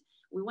mentioned,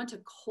 we want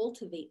to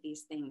cultivate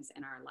these things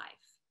in our life.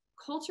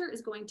 Culture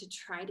is going to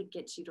try to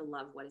get you to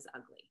love what is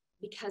ugly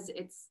because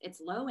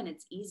it's low and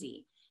it's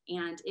easy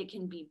and it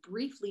can be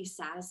briefly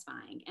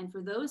satisfying. And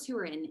for those who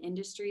are in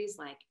industries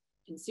like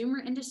consumer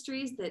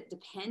industries that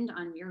depend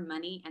on your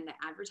money and the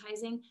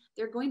advertising,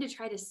 they're going to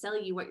try to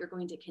sell you what you're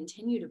going to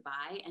continue to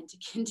buy and to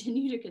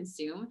continue to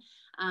consume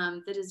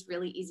that is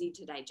really easy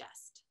to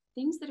digest.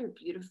 Things that are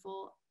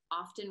beautiful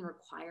often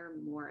require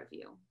more of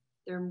you.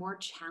 They're more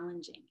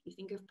challenging. You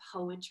think of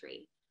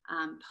poetry.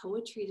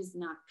 Poetry does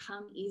not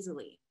come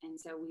easily. And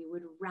so we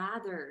would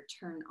rather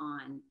turn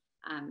on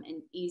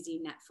an easy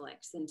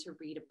Netflix than to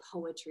read a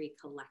poetry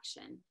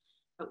collection.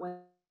 But what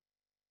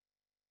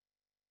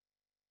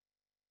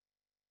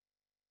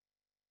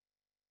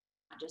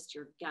not just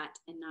your gut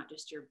and not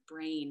just your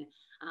brain,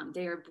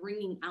 they are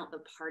bringing out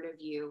the part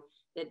of you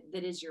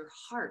that is your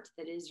heart,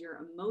 that is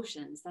your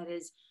emotions, that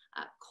is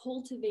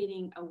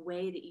cultivating a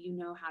way that you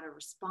know how to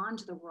respond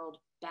to the world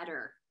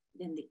better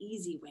than the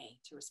easy way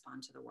to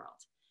respond to the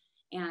world.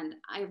 And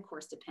I, of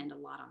course, depend a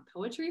lot on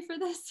poetry for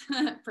this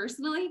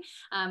personally.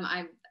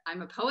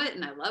 I'm a poet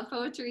and I love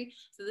poetry.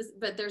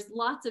 But there's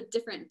lots of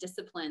different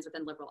disciplines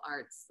within liberal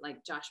arts,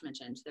 like Josh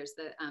mentioned. There's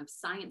the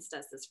science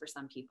does this for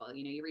some people.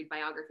 You know, you read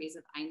biographies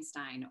of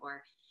Einstein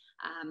or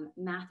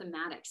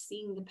mathematics,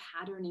 seeing the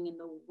patterning in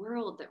the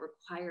world that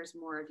requires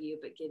more of you,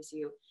 but gives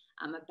you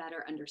a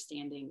better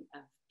understanding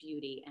of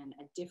beauty and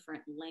a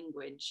different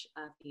language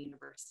of the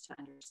universe to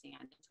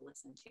understand and to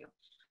listen to.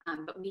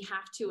 But we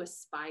have to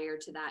aspire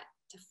to that,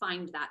 to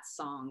find that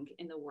song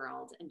in the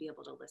world and be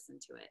able to listen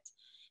to it.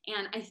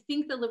 And I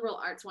think the liberal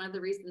arts, one of the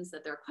reasons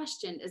that they're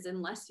questioned is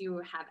unless you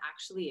have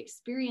actually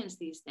experienced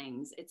these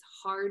things, it's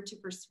hard to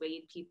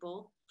persuade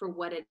people for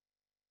what it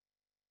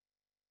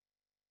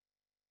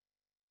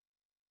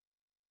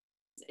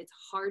it's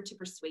hard to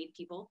persuade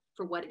people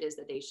for what it is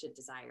that they should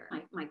desire.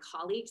 My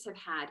colleagues have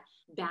had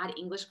bad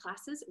English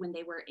classes when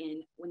they were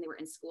in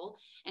school.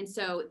 And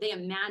so they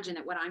imagine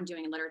that what I'm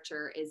doing in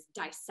literature is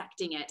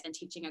dissecting it and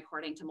teaching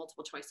according to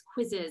multiple choice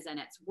quizzes and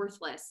it's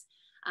worthless.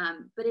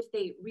 But if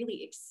they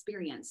really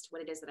experienced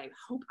what it is that I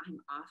hope I'm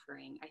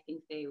offering, I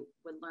think they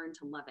would learn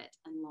to love it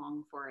and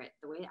long for it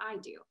the way I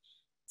do.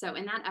 So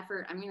in that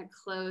effort, I'm going to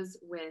close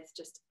with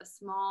just a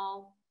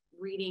small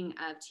reading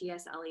of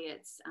T.S.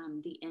 Eliot's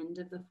The End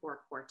of the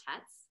Four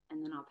Quartets,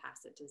 and then I'll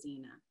pass it to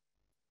Zena.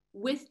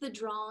 With the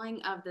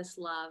drawing of this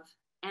love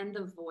and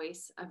the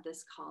voice of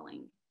this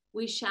calling,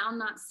 we shall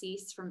not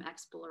cease from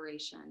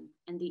exploration,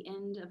 and the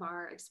end of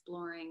our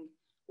exploring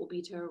will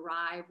be to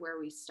arrive where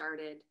we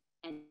started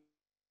and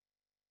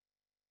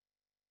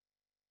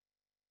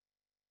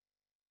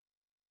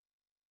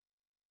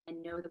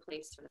know the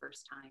place for the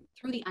first time,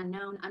 through the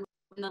unknown,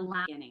 in the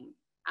last beginning,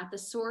 at the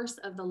source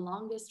of the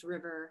longest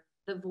river,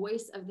 the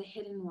voice of the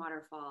hidden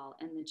waterfall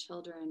and the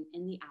children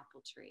in the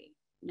apple tree,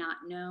 not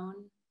known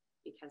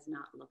because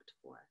not looked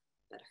for,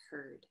 but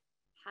heard,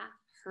 half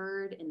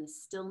heard in the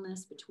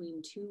stillness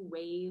between two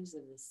waves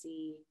of the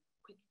sea,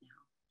 quick now,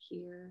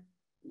 here,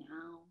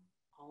 now,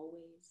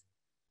 always.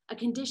 A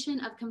condition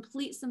of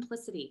complete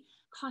simplicity,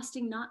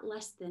 costing not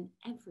less than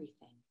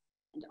everything.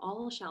 And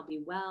all shall be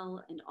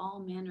well, and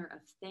all manner of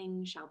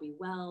things shall be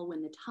well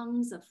when the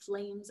tongues of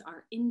flames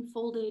are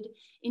infolded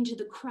into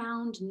the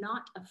crowned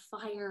knot of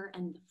fire,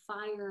 and the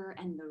fire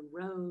and the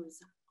rose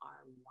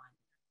are one.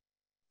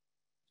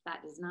 If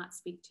that does not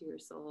speak to your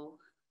soul,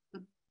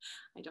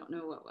 I don't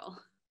know what will.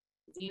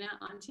 Zena,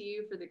 on to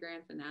you for the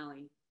grand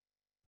finale.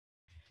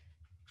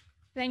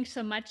 Thanks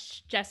so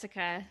much,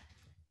 Jessica.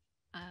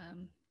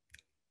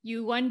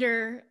 You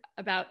wonder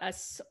about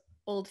us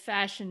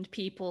old-fashioned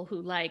people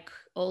who like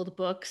old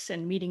books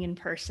and meeting in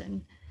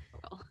person.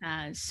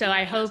 So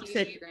I hope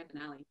that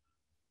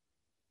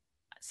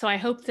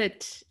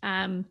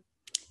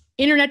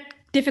internet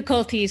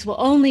difficulties will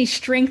only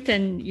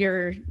strengthen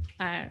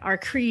our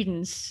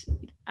credence,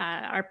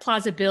 our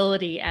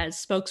plausibility as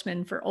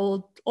spokesmen for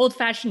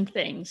old-fashioned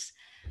things.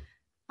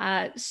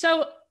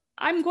 So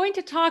I'm going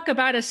to talk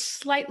about a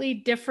slightly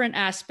different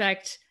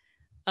aspect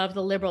of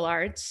the liberal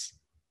arts.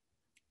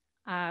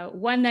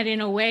 one that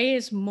in a way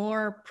is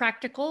more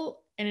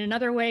practical and in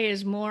another way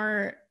is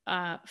more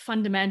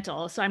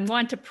fundamental. So I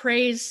want to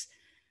praise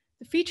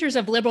the features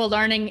of liberal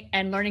learning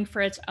and learning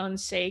for its own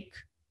sake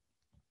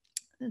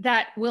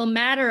that will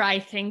matter, I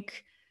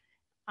think,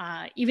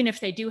 even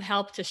if they do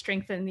help to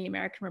strengthen the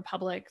American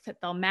Republic,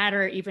 that they'll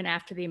matter even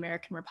after the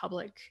American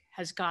Republic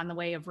has gone the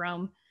way of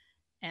Rome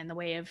and the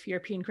way of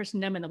European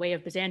Christendom and the way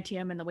of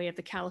Byzantium and the way of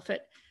the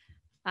Caliphate.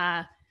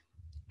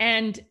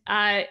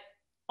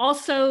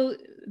 Also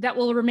that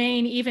will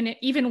remain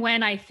even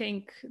when I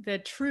think the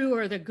true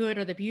or the good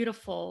or the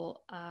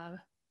beautiful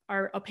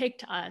are opaque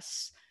to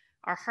us.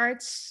 Our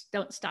hearts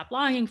don't stop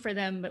longing for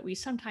them, but we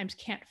sometimes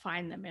can't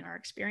find them in our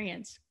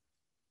experience.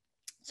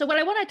 So what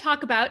I want to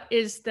talk about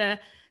is the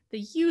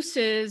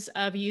uses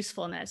of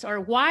usefulness, or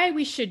why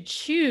we should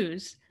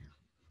choose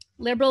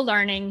liberal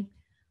learning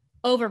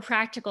over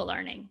practical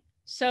learning.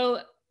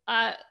 So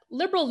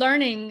liberal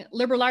learning,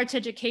 liberal arts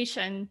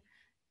education,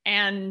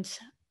 and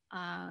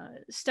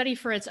study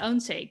for its own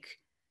sake,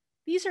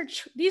 these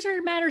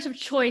are matters of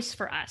choice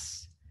for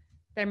us.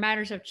 They're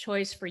matters of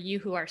choice for you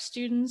who are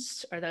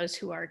students or those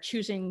who are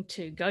choosing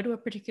to go to a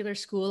particular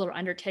school or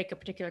undertake a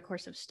particular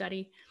course of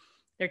study.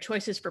 They're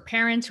choices for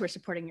parents who are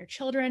supporting your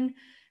children.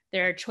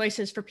 There are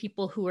choices for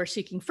people who are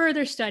seeking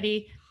further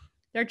study.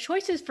 There are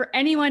choices for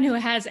anyone who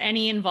has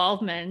any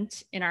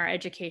involvement in our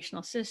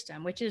educational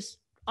system, which is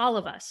all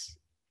of us,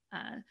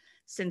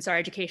 since our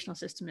educational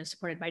system is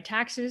supported by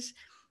taxes,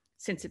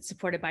 since it's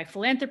supported by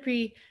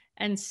philanthropy,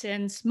 and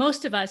since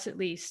most of us, at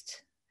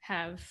least,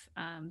 have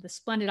the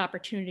splendid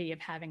opportunity of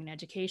having an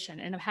education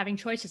and of having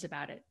choices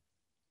about it.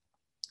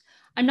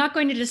 I'm not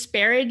going to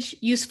disparage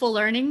useful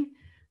learning.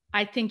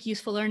 I think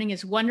useful learning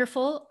is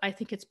wonderful. I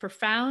think it's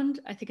profound.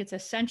 I think it's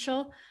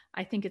essential.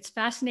 I think it's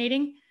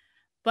fascinating,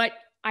 but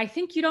I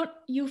think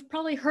you've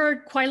probably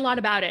heard quite a lot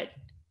about it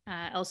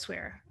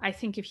elsewhere. I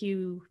think if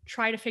you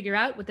try to figure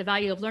out what the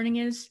value of learning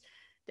is,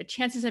 the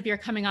chances of your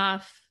coming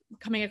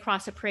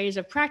across a praise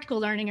of practical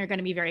learning are going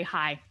to be very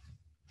high.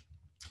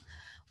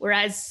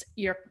 Whereas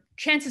your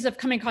chances of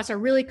coming across a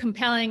really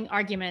compelling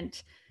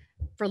argument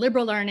for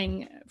liberal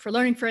learning, for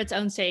learning for its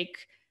own sake,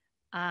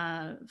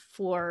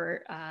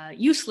 for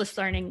useless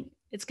learning,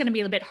 it's going to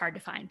be a bit hard to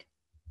find.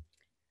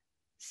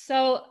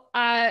 So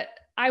I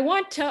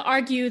want to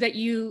argue that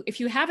if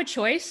you have a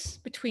choice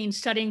between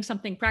studying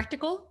something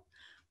practical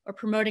or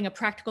promoting a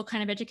practical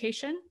kind of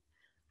education,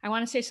 I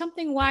want to say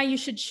something why you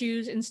should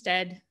choose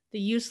instead the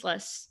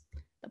useless,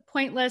 the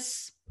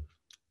pointless,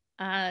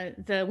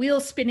 the wheel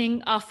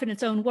spinning off in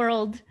its own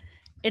world.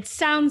 It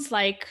sounds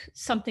like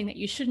something that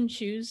you shouldn't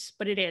choose,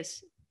 but it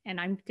is. And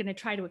I'm going to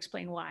try to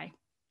explain why.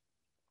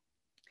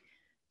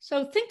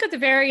 So think of the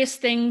various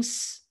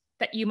things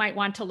that you might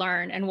want to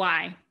learn and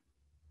why.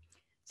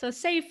 So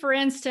say, for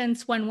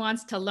instance, one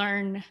wants to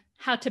learn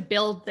how to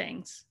build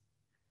things,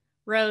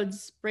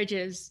 roads,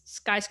 bridges,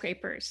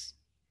 skyscrapers,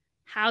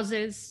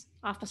 houses,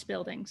 office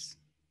buildings,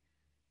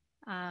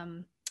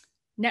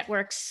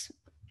 networks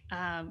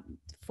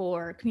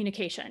for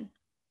communication.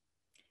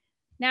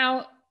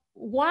 Now,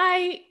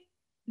 why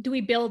do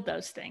we build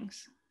those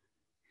things?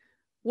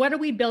 What are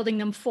we building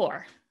them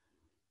for?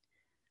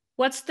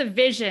 What's the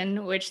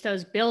vision which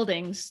those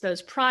buildings,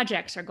 those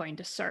projects are going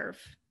to serve?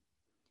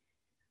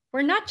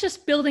 We're not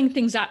just building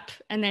things up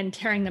and then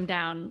tearing them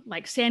down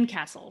like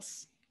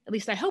sandcastles. At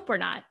least I hope we're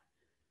not.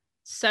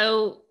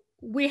 So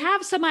we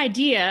have some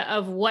idea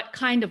of what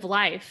kind of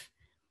life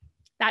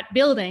that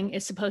building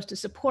is supposed to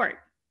support.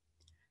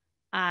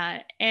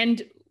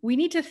 And we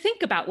need to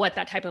think about what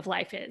that type of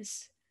life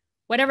is.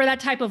 Whatever that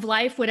type of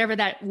life, whatever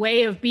that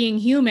way of being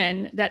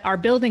human that our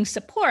buildings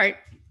support,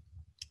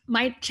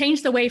 might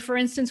change the way, for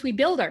instance, we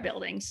build our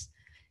buildings.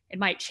 It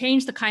might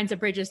change the kinds of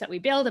bridges that we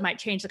build. It might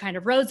change the kind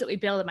of roads that we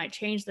build. It might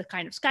change the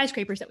kind of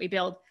skyscrapers that we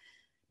build,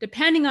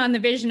 depending on the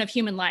vision of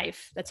human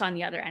life that's on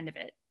the other end of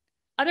it.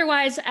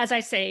 Otherwise, as I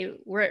say,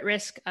 we're at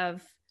risk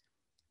of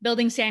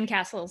building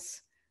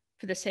sandcastles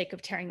for the sake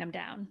of tearing them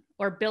down,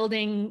 or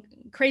building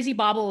crazy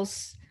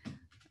baubles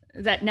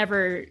that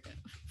never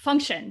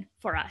function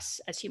for us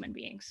as human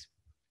beings.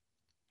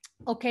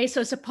 Okay,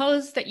 so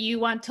suppose that you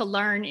want to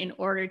learn in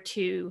order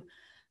to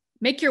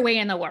make your way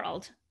in the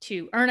world,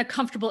 to earn a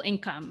comfortable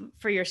income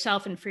for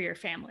yourself and for your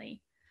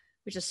family,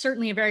 which is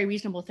certainly a very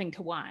reasonable thing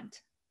to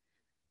want.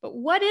 But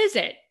what is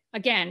it?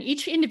 Again,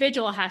 each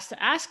individual has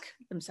to ask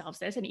themselves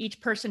this, and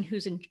each person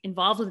who's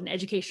involved with an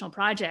educational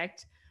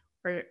project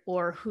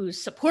or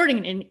who's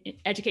supporting an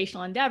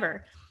educational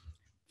endeavor,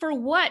 for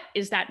what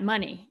is that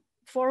money?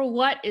 For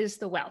what is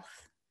the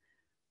wealth?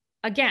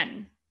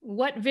 Again,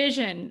 what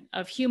vision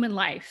of human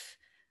life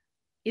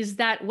is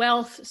that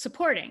wealth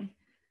supporting?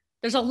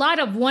 There's a lot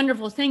of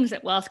wonderful things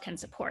that wealth can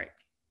support.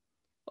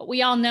 But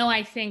we all know,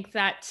 I think,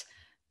 that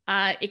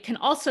it can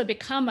also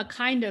become a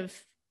kind of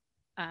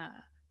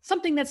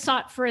something that's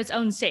sought for its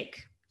own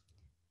sake.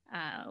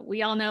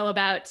 We all know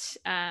about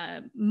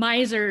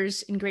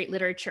misers in great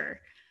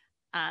literature,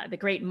 the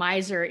great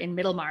miser in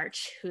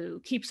Middlemarch, who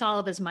keeps all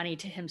of his money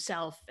to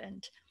himself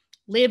and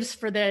lives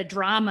for the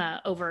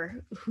drama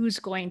over who's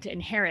going to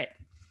inherit.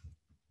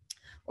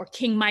 or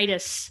King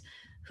Midas,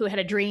 who had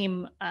a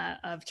dream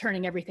of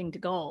turning everything to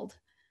gold.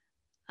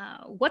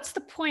 What's the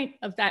point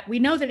of that? We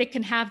know that it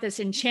can have this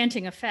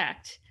enchanting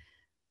effect.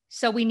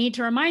 So we need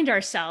to remind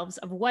ourselves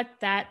of what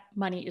that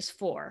money is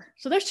for.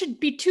 So there should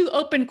be two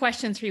open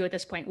questions for you at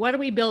this point. What are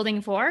we building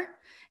for?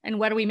 And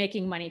what are we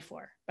making money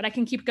for? But I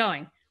can keep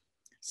going.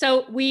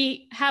 So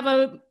we have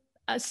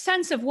a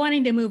sense of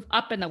wanting to move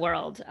up in the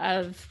world,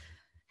 of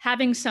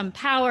having some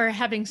power,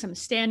 having some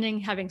standing,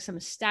 having some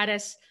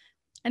status.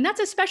 And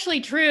that's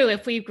especially true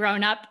if we've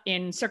grown up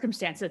in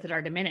circumstances that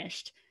are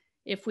diminished.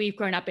 If we've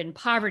grown up in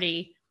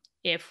poverty,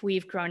 if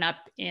we've grown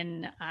up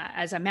in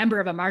as a member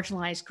of a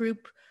marginalized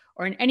group,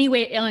 or in any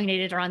way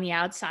alienated or on the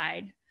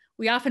outside,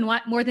 we often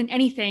want more than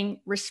anything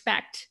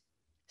respect,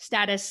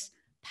 status,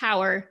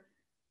 power,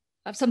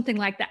 of something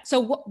like that.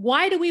 So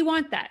why do we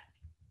want that?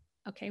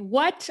 Okay,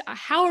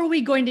 how are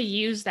we going to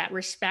use that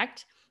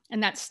respect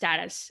and that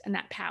status and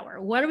that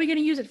power? What are we going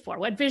to use it for?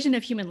 What vision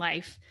of human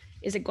life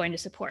is it going to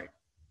support?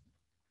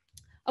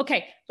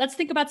 Okay, let's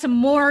think about some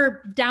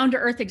more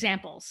down-to-earth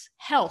examples.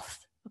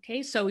 Health.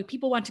 Okay, so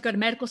people want to go to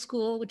medical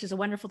school, which is a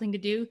wonderful thing to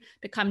do,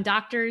 become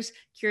doctors,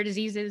 cure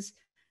diseases.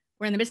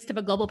 We're in the midst of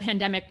a global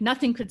pandemic.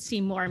 Nothing could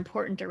seem more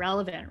important or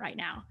relevant right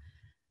now.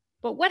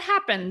 But what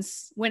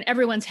happens when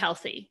everyone's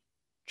healthy?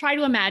 Try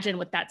to imagine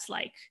what that's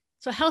like.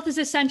 So health is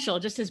essential,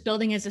 just as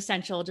building is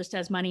essential, just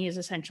as money is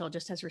essential,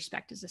 just as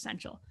respect is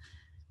essential.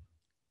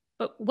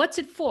 But what's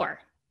it for?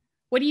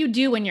 What do you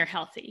do when you're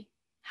healthy?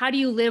 How do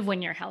you live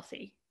when you're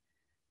healthy?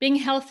 Being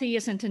healthy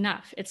isn't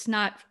enough. It's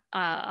not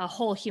a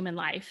whole human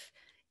life.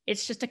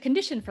 It's just a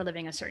condition for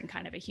living a certain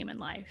kind of a human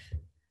life.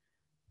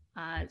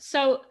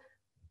 So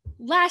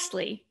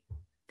lastly,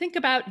 think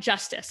about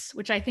justice,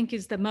 which I think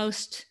is the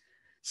most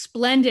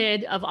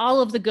splendid of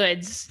all of the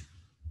goods,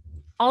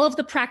 all of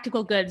the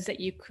practical goods that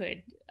you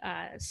could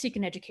seek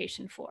an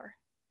education for.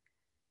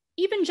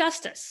 Even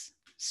justice,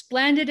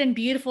 splendid and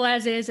beautiful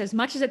as is, as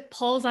much as it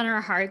pulls on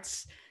our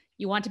hearts,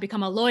 you want to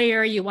become a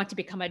lawyer, you want to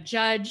become a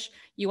judge,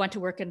 you want to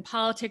work in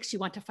politics, you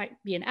want to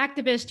be an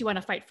activist, you want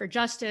to fight for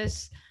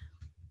justice.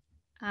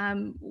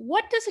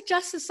 What does a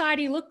just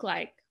society look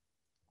like?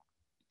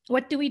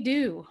 What do we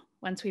do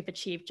once we've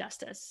achieved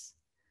justice?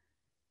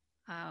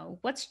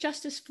 What's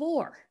justice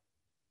for?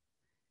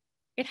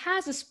 It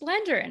has a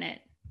splendor in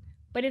it,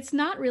 but it's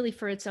not really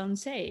for its own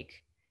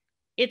sake.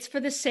 It's for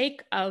the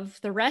sake of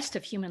the rest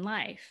of human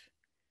life.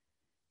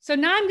 So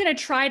now I'm going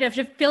to try to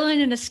fill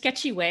in a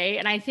sketchy way,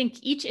 and I think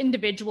each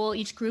individual,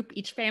 each group,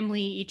 each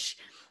family, each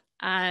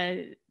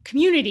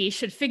community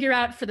should figure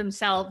out for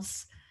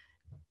themselves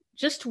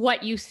just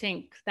what you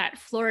think that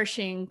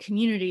flourishing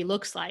community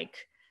looks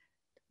like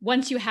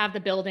once you have the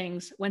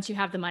buildings, once you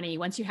have the money,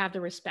 once you have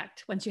the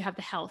respect, once you have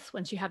the health,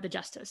 once you have the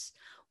justice.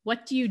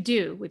 What do you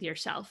do with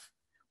yourself?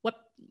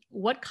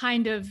 What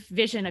kind of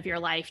vision of your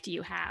life do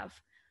you have?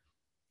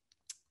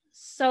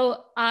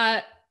 So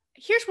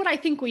here's what I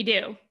think we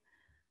do.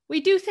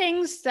 We do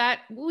things that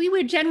we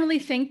would generally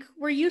think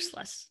were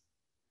useless.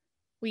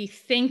 We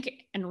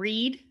think and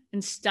read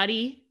and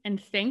study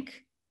and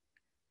think.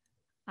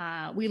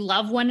 We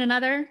love one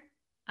another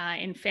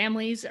in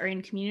families or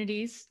in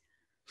communities.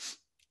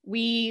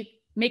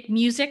 We make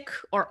music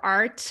or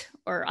art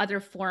or other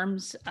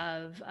forms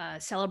of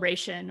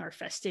celebration or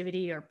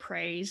festivity or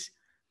praise.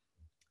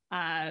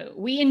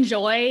 We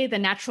enjoy the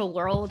natural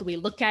world. We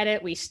look at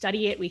it, we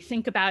study it, we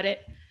think about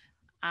it,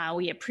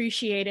 we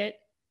appreciate it.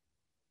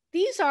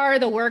 These are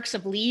the works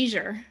of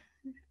leisure.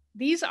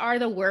 These are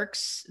the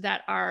works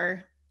that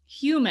are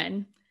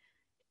human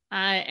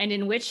and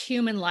in which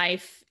human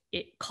life,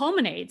 it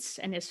culminates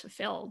and is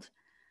fulfilled.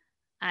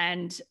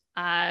 And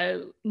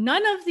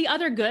none of the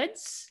other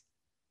goods,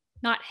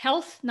 not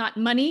health, not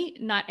money,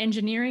 not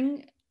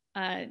engineering,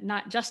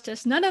 not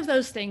justice, none of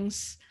those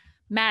things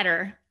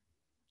matter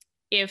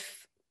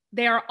if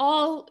they are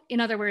all, in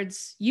other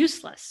words,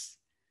 useless,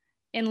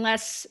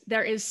 unless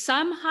there is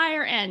some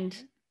higher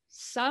end,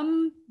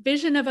 some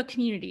vision of a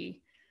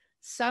community,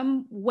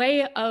 some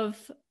way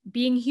of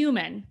being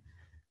human,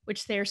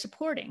 which they're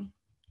supporting.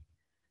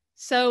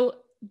 So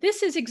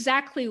this is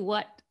exactly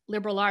what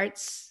liberal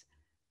arts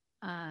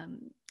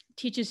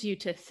teaches you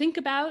to think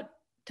about,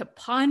 to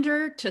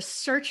ponder, to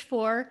search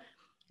for,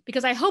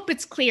 because I hope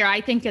it's clear.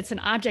 I think it's an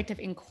object of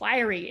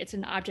inquiry. It's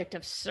an object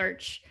of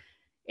search.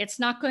 It's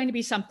not going to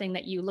be something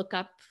that you look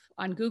up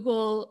on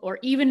Google or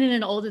even in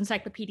an old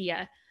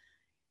encyclopedia.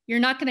 You're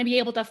not going to be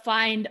able to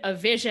find a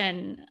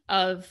vision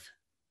of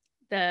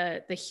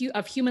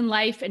of human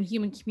life and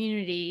human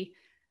community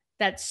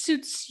that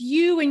suits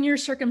you and your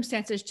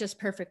circumstances just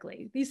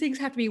perfectly. These things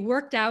have to be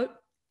worked out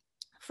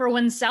for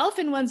oneself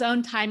in one's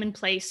own time and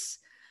place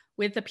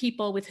with the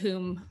people with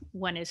whom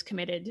one is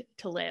committed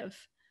to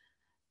live.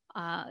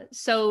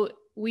 So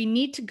we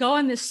need to go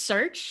on this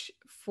search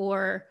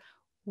for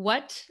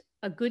what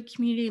a good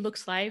community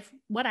looks like,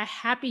 what a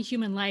happy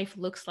human life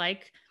looks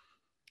like.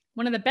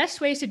 One of the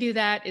best ways to do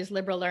that is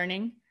liberal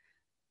learning.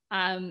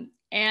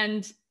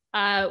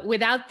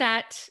 Without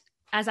that,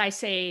 as I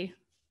say,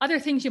 other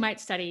things you might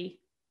study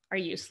are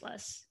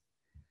useless.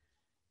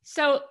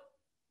 So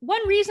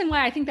one reason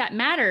why I think that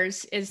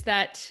matters is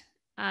that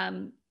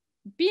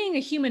being a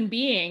human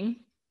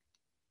being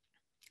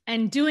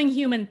and doing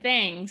human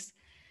things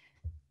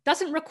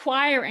doesn't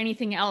require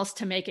anything else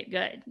to make it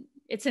good.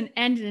 It's an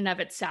end in and of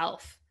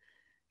itself.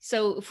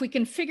 So if we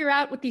can figure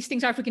out what these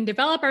things are, if we can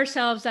develop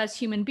ourselves as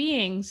human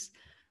beings,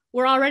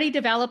 we're already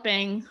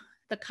developing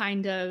the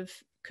kind of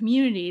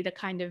community, the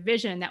kind of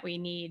vision that we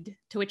need,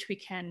 to which we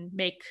can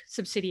make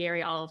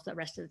subsidiary all of the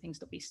rest of the things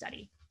that we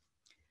study.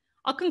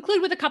 I'll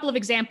conclude with a couple of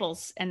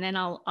examples, and then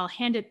I'll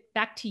hand it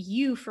back to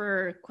you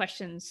for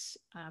questions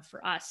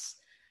for us.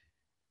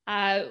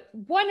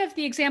 One of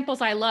the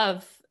examples I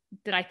love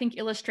that I think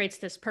illustrates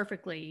this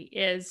perfectly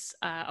is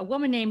a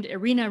woman named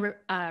Irina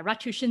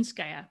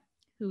Ratushinskaya,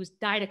 who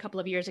died a couple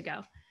of years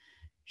ago.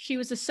 She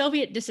was a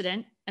Soviet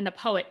dissident and a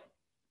poet.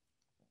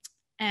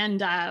 And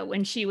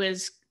when she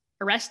was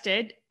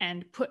arrested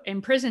and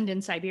imprisoned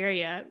in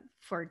Siberia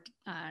for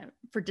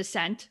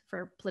dissent,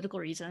 for political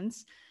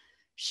reasons,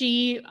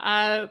 she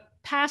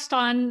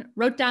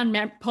wrote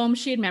down poems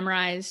she had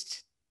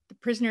memorized. The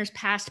prisoners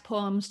passed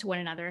poems to one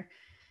another.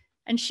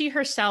 And she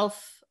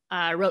herself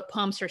wrote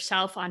poems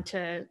herself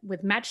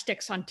with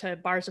matchsticks onto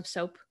bars of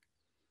soap.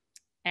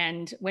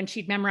 And when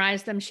she'd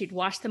memorized them, she'd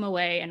wash them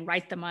away and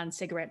write them on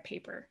cigarette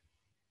paper.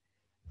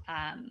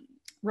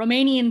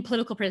 Romanian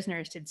political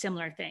prisoners did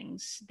similar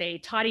things. They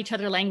taught each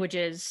other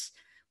languages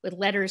with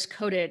letters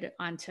coded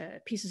onto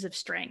pieces of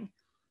string.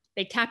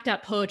 They tapped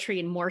out poetry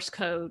in Morse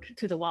code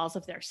through the walls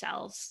of their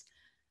cells.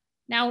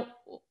 Now,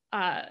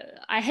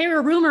 I hear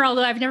a rumor,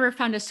 although I've never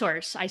found a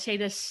source. I say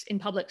this in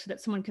public so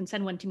that someone can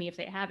send one to me if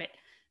they have it,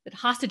 that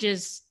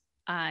hostages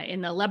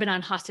in the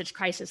Lebanon hostage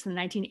crisis in the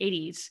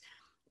 1980s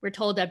were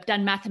told to have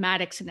done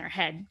mathematics in their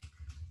head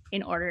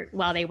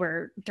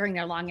during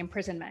their long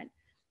imprisonment.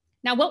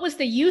 Now, what was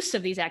the use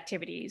of these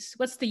activities?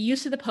 What's the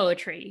use of the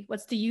poetry?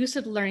 What's the use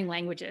of learning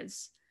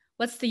languages?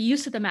 What's the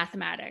use of the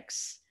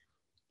mathematics?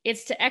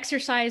 It's to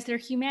exercise their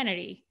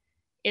humanity.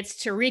 It's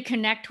to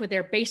reconnect with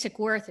their basic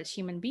worth as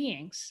human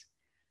beings.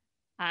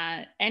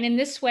 And in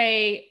this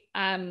way,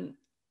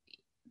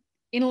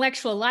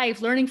 intellectual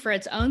life, learning for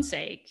its own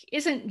sake,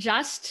 isn't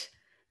just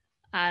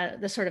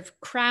the sort of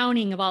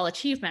crowning of all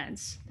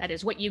achievements. That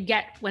is what you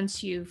get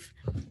once you've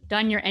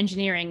done your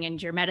engineering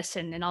and your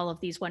medicine and all of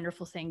these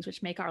wonderful things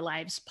which make our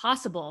lives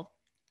possible.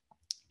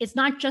 It's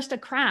not just a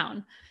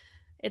crown.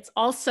 It's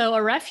also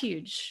a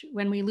refuge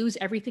when we lose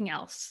everything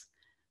else.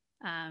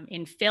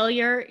 In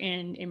failure,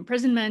 in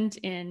imprisonment,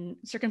 in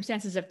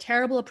circumstances of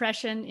terrible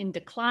oppression, in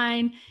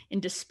decline,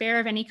 in despair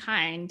of any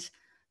kind,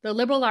 the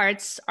liberal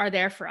arts are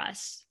there for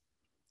us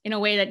in a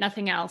way that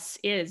nothing else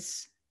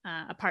is,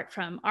 apart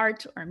from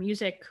art or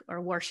music or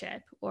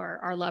worship or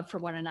our love for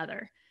one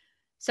another.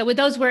 So with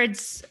those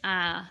words,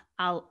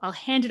 I'll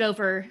hand it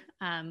over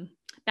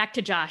back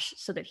to Josh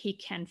so that he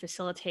can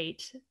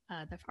facilitate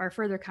our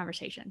further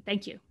conversation.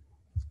 Thank you.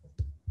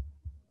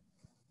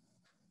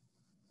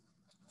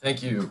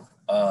 Thank you,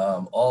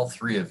 all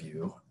three of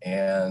you.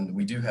 And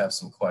we do have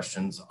some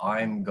questions.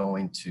 I'm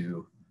going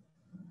to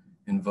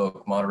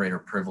invoke moderator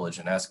privilege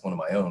and ask one of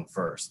my own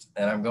first.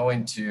 And I'm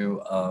going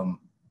to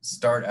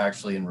start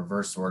actually in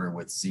reverse order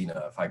with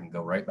Zena, if I can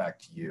go right back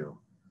to you.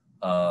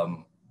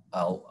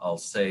 I'll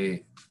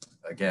say,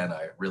 again,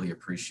 I really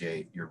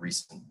appreciate your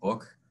recent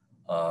book.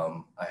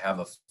 I have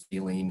a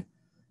feeling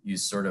you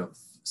sort of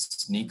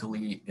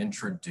sneakily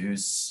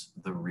introduce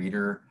the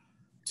reader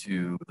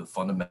to the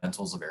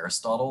fundamentals of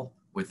Aristotle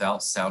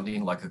without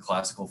sounding like a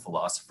classical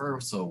philosopher.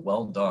 So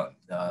well done.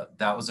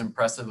 That was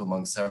impressive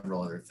among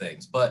several other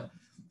things. But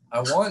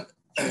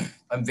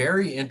I'm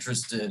very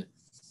interested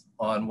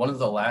on one of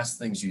the last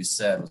things you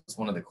said. Was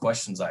one of the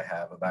questions I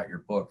have about your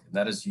book, and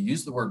that is you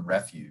use the word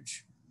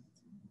refuge.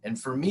 And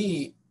for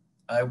me,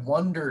 I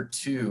wonder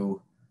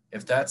too,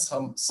 if that's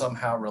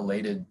somehow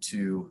related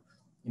to,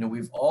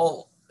 we've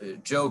all,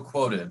 Joe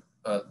quoted,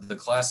 the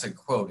classic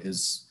quote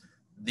is,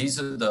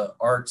 these are the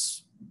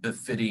arts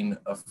befitting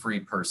a free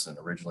person,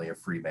 originally a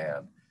free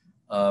man.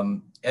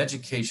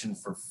 Education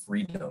for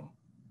freedom.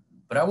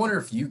 But I wonder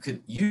if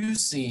you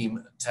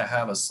seem to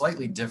have a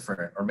slightly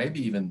different, or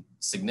maybe even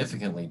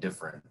significantly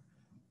different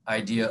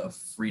idea of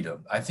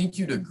freedom. I think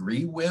you'd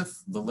agree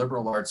with the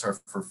liberal arts are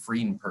for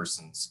freeing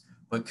persons,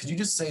 but could you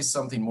just say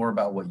something more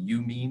about what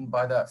you mean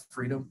by that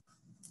freedom?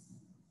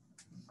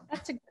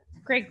 That's a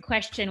great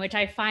question, which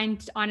I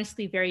find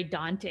honestly very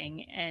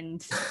daunting.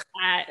 And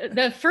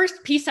the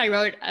first piece I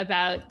wrote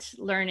about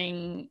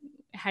learning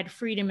had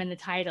freedom in the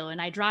title, and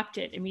I dropped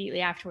it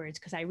immediately afterwards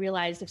because I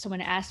realized if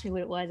someone asked me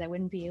what it was, I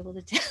wouldn't be able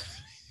to tell.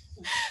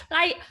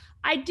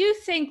 I do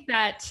think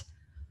that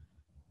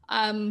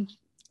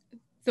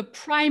the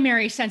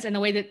primary sense, and the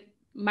way that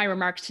my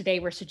remarks today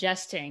were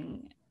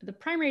suggesting, the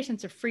primary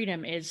sense of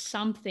freedom is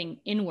something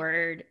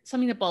inward,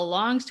 something that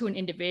belongs to an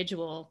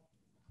individual,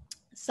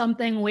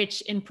 something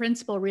which in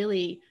principle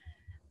really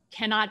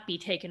cannot be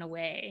taken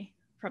away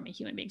from a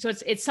human being. So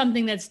it's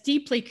something that's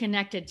deeply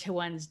connected to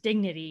one's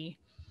dignity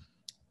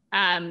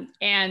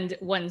and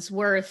one's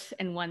worth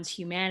and one's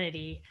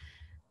humanity.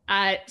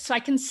 So I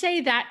can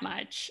say that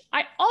much.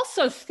 I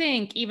also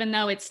think, even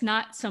though it's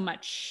not so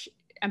much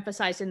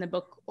emphasized in the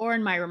book or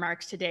in my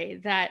remarks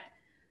today, that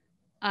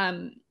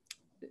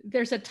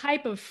there's a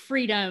type of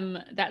freedom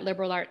that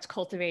liberal arts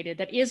cultivated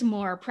that is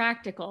more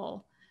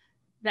practical,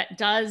 that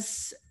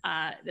does,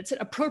 that's an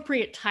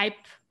appropriate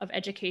type of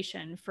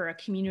education for a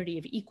community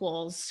of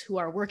equals who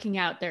are working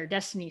out their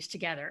destinies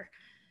together.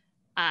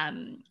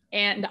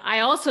 And I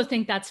also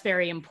think that's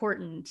very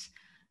important.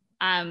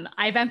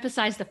 I've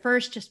emphasized the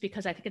first just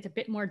because I think it's a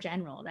bit more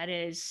general. That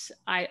is,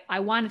 I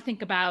want to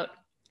think about,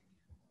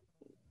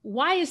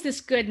 why is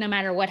this good no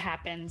matter what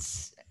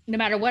happens, no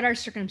matter what our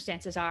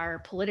circumstances are,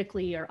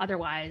 politically or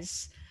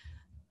otherwise?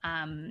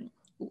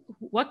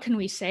 What can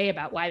we say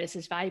about why this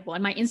is valuable?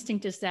 And my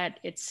instinct is that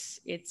it's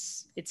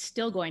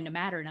still going to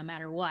matter no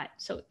matter what.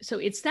 So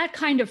it's that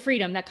kind of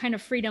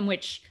freedom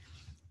which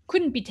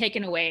couldn't be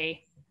taken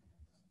away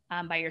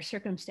by your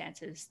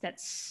circumstances.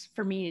 That's,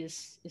 for me,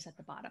 is at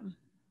the bottom.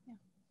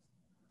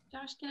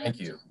 Josh, Thank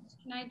you.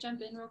 Can I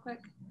jump in real quick?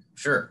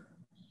 Sure.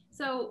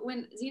 So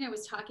when Zena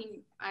was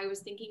talking, I was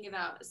thinking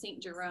about St.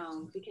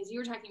 Jerome, because you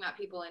were talking about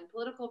people in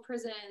political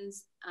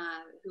prisons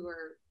who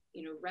are,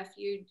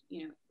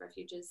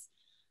 refuges.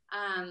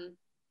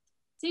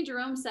 St.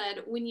 Jerome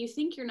said, when you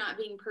think you're not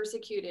being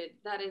persecuted,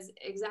 that is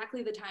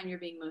exactly the time you're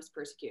being most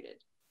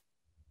persecuted.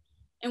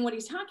 And what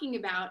he's talking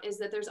about is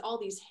that there's all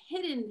these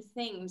hidden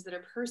things that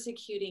are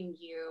persecuting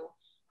you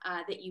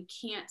that you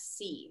can't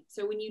see.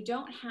 So when you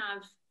don't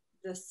have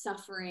the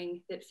suffering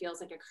that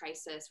feels like a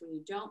crisis, when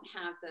you don't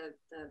have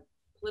the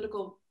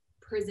political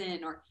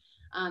prison or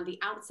the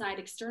outside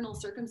external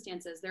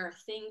circumstances, there are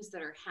things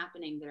that are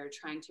happening that are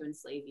trying to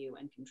enslave you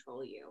and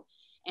control you.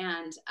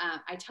 And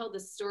I tell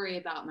this story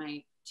about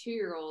my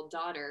 2-year-old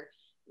daughter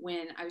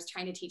when I was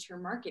trying to teach her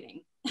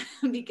marketing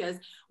because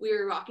we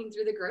were walking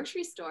through the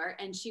grocery store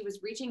and she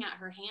was reaching out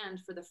her hand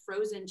for the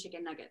frozen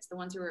chicken nuggets, the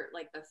ones who were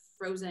like the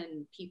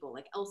frozen people,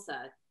 like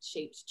Elsa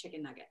shaped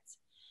chicken nuggets.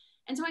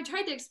 And so I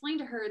tried to explain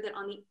to her that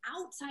on the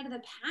outside of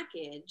the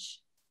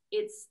package,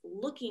 it's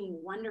looking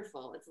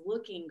wonderful. It's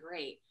looking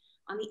great.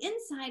 On the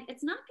inside,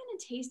 it's not going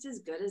to taste as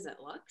good as it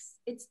looks.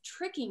 It's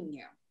tricking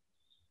you.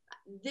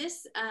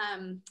 This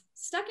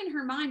stuck in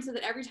her mind so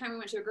that every time we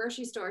went to a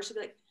grocery store, she'd be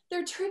like,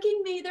 they're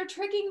tricking me. They're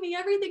tricking me.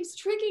 Everything's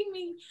tricking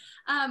me.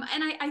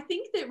 And I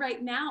think that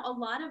right now, a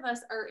lot of us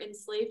are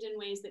enslaved in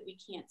ways that we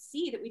can't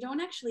see, that we don't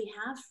actually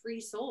have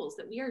free souls,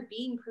 that we are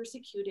being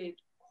persecuted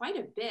quite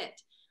a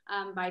bit.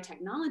 By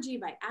technology,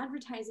 by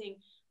advertising,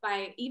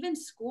 by even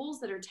schools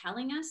that are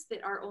telling us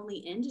that our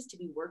only end is to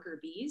be worker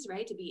bees,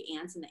 right? To be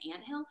ants in the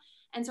anthill.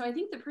 And so I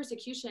think the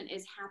persecution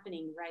is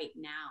happening right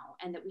now,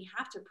 and that we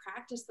have to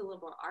practice the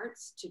liberal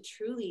arts to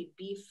truly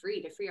be free,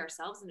 to free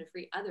ourselves and to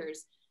free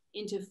others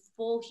into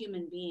full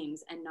human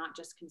beings and not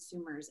just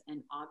consumers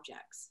and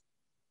objects.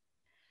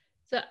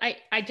 So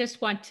I just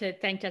want to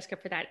thank Jessica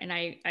for that. And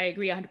I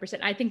agree 100%.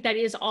 I think that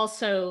is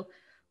also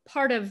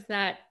part of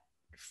that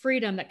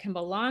freedom that can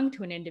belong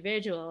to an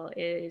individual,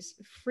 is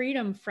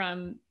freedom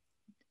from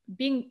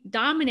being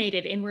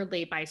dominated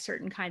inwardly by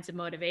certain kinds of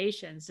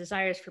motivations,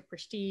 desires for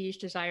prestige,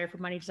 desire for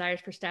money,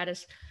 desires for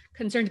status,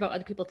 concerns about what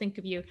other people think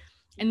of you.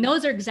 And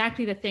those are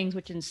exactly the things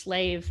which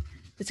enslave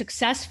the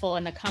successful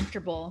and the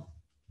comfortable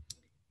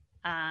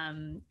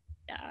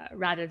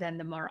rather than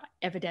the more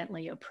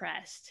evidently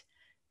oppressed.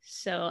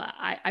 So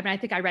I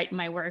think I write in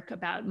my work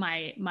about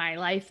my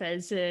life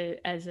as a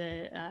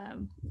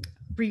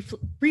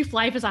brief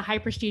life as a high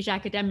prestige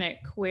academic,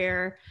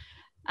 where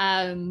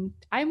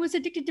I was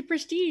addicted to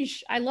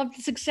prestige. I loved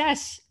the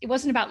success. It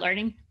wasn't about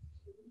learning.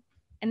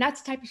 And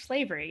that's a type of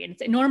slavery. And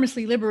it's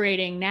enormously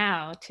liberating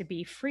now to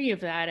be free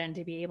of that and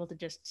to be able to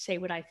just say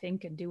what I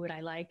think and do what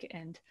I like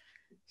and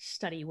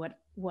study what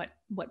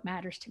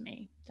matters to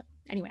me. So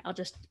anyway, I'll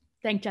just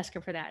thank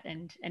Jessica for that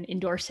and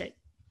endorse it.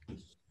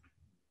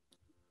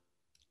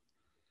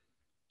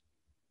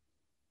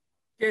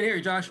 Can't hear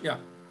you, Josh. Yeah.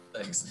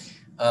 Thanks.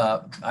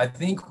 I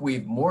think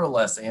we've more or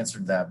less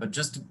answered that, but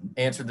just to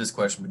answer this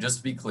question, but just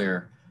to be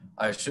clear,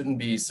 I shouldn't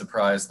be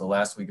surprised the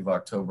last week of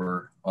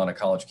October on a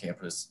college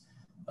campus,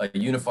 a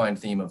unifying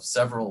theme of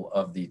several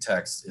of the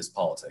texts is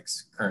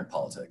politics, current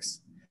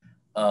politics.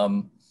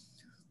 Do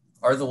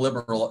the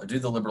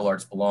liberal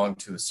arts belong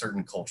to a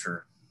certain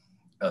culture,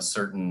 a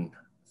certain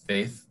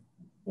faith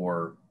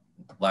or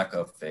lack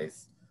of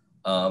faith?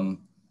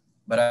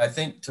 But I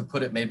think, to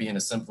put it maybe in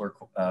a simpler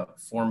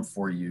form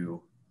for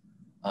you,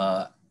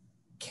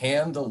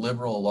 can the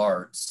liberal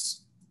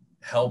arts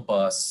help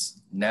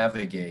us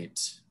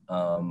navigate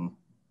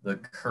the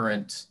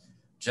current,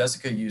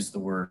 Jessica used the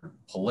word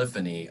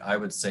polyphony, I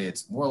would say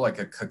it's more like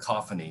a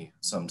cacophony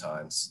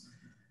sometimes.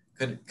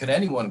 Could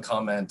anyone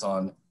comment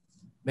on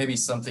maybe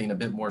something a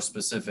bit more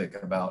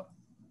specific about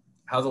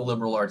how the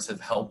liberal arts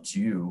have helped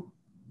you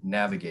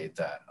navigate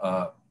that?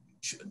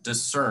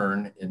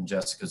 Discern, in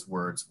Jessica's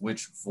words,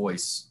 which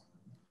voice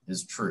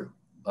is true.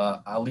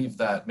 I'll leave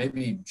that.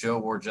 Maybe Joe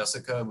or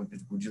Jessica,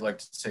 would you like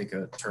to take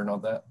a turn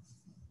on that?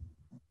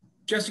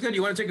 Jessica, do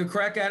you want to take a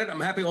crack at it? I'm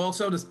happy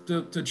also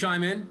to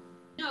chime in.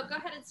 No, go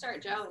ahead and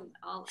start, Joe, and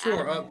I'll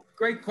Sure.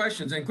 Great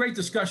questions and great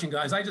discussion,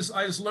 guys. I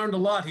just learned a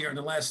lot here in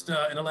the last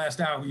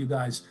hour with you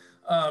guys.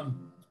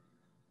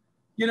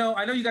 You know,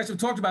 I know you guys have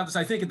talked about this,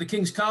 I think, at the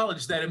King's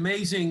College, that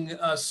amazing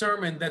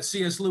sermon that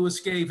C.S. Lewis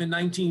gave in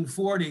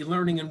 1940,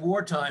 Learning in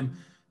Wartime.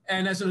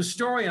 And as an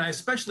historian, I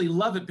especially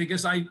love it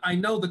because I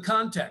know the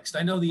context.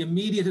 I know the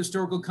immediate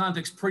historical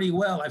context pretty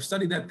well. I've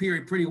studied that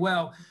period pretty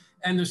well.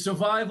 And the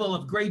survival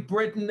of Great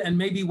Britain and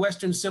maybe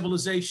Western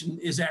civilization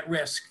is at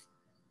risk.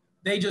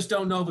 They just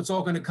don't know if it's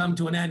all going to come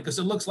to an end because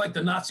it looks like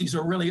the Nazis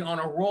are really on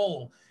a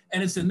roll.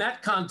 And it's in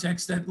that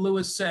context that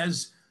Lewis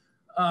says,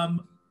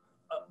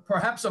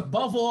 perhaps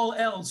above all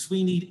else,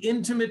 we need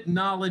intimate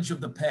knowledge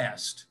of the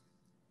past.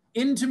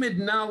 Intimate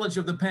knowledge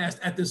of the past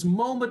at this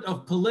moment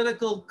of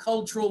political,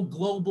 cultural,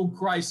 global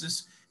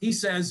crisis. He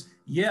says,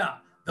 yeah,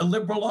 the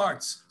liberal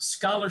arts,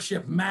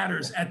 scholarship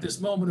matters at this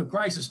moment of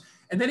crisis.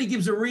 And then he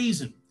gives a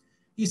reason.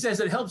 He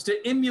says it helps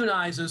to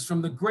immunize us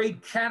from the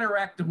great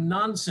cataract of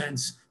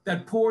nonsense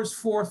that pours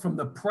forth from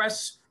the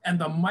press and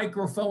the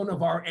microphone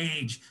of our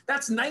age.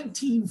 That's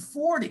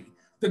 1940,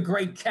 the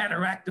great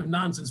cataract of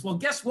nonsense. Well,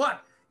 guess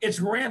what?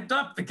 It's ramped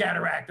up the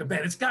cataract a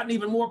bit. It's gotten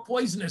even more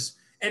poisonous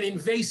and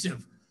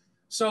invasive.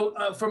 So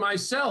for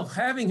myself,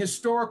 having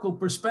historical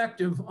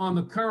perspective on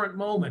the current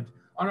moment,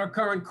 on our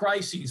current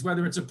crises,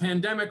 whether it's a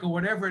pandemic or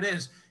whatever it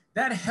is,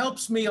 that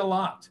helps me a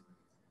lot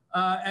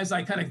as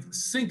I kind of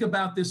think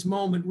about this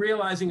moment,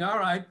 realizing, all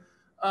right,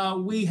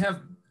 we have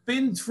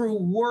been through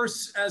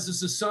worse as a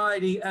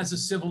society, as a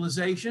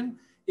civilization.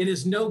 It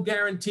is no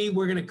guarantee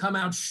we're going to come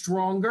out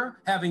stronger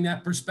having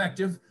that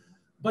perspective,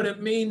 but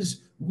it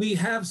means we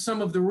have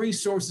some of the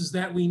resources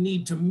that we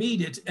need to meet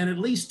it and at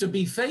least to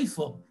be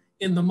faithful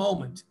in the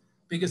moment.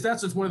 Because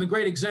that's one of the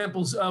great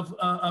examples of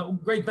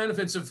great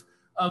benefits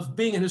of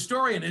being an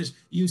historian is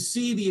you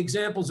see the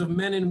examples of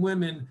men and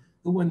women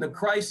who, when the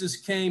crisis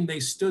came, they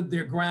stood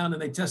their ground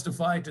and they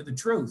testified to the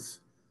truth,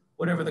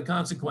 whatever the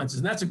consequences.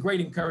 And that's a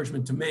great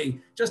encouragement to me,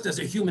 just as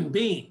a human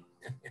being.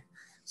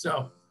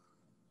 So.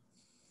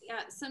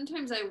 Yeah,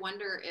 sometimes I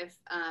wonder if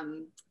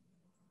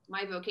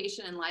my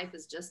vocation in life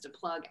is just to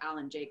plug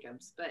Alan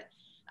Jacobs, but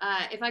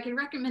if I can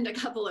recommend a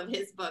couple of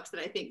his books that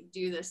I think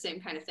do the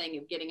same kind of thing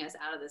of getting us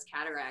out of this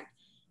cataract.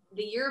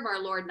 The Year of Our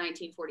Lord,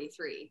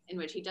 1943, in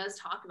which he does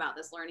talk about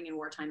this learning in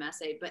wartime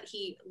essay, but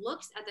he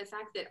looks at the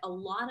fact that a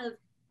lot of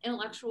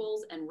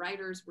intellectuals and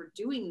writers were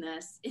doing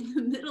this in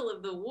the middle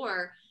of the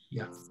war.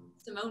 Yeah.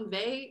 Simone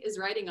Weil is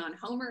writing on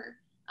Homer.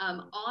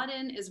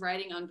 Auden is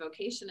writing on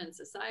vocation and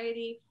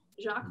society.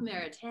 Jacques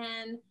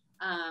Maritain,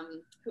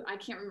 who I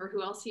can't remember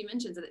who else he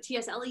mentions,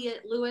 T.S.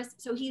 Eliot, Lewis.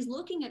 So he's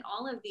looking at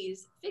all of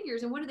these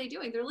figures, and what are they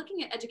doing? They're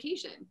looking at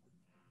education.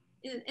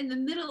 In the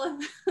middle of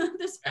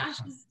this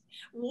fascist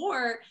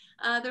war,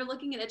 they're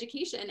looking at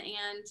education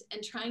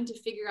and trying to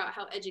figure out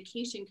how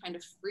education kind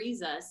of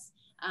frees us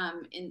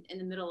in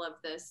the middle of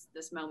this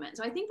moment.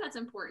 So I think that's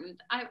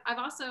important. I'm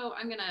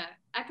going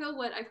to echo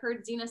what I've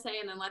heard Zena say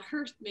and then let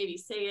her maybe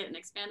say it and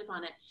expand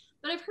upon it.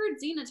 But I've heard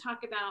Zena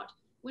talk about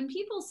when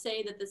people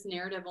say that this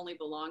narrative only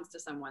belongs to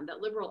someone,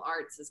 that liberal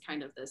arts is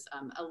kind of this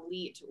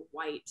elite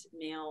white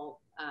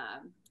male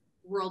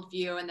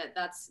worldview, and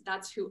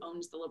that's who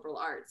owns the liberal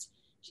arts.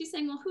 She's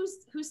saying, well,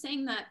 who's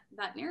saying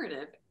that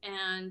narrative?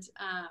 And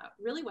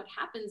really what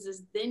happens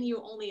is then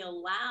you only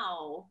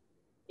allow,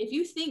 if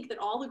you think that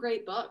all the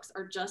great books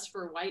are just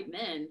for white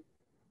men,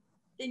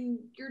 then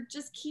you're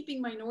just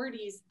keeping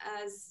minorities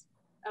as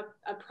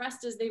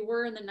oppressed as they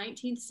were in the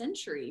 19th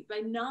century by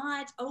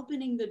not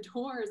opening the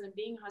doors and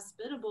being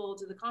hospitable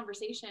to the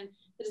conversation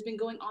that has been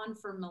going on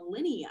for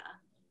millennia,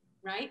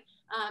 right?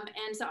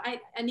 And so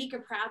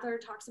Anika Prather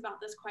talks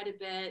about this quite a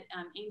bit.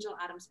 Angel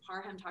Adams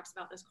Parham talks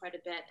about this quite a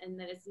bit, and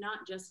that it's not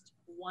just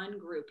one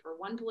group or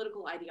one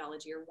political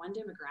ideology or one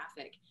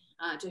demographic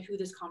to who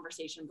this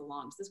conversation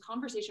belongs. This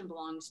conversation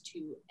belongs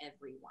to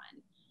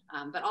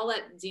everyone. But I'll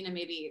let Zena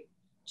maybe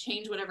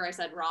change whatever I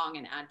said wrong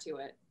and add to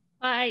it.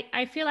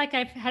 I feel like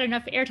I've had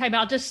enough airtime.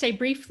 I'll just say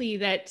briefly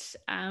that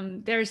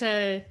there's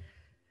a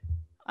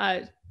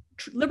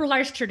liberal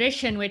arts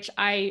tradition, which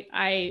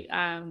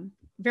I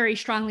very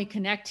strongly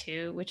connect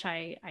to, which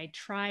I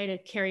try to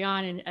carry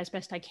on as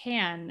best I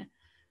can,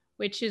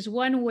 which is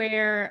one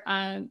where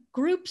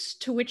groups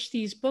to which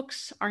these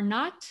books are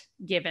not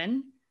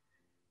given,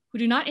 who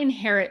do not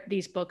inherit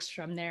these books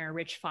from their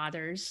rich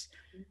fathers,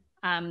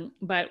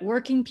 but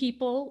working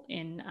people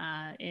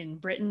in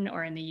Britain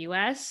or in the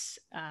US,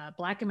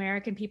 Black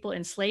American people,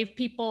 enslaved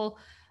people,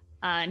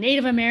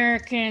 Native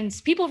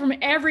Americans, people from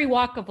every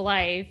walk of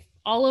life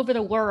all over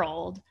the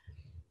world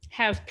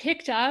have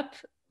picked up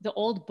the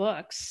old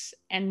books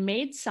and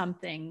made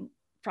something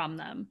from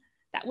them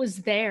that was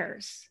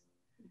theirs.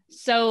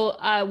 So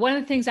one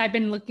of the things I've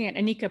been looking at,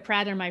 Anika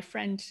Prather, my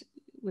friend,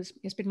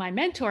 has been my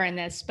mentor in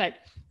this, but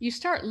you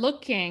start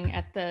looking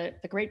at the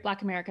great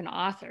Black American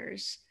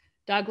authors,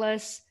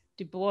 Douglass,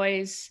 Du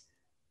Bois,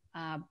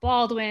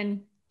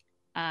 Baldwin,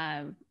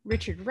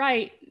 Richard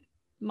Wright,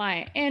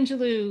 Maya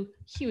Angelou,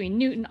 Huey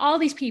Newton, all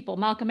these people,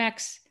 Malcolm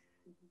X,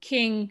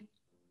 King,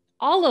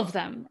 all of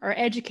them are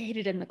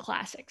educated in the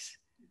classics.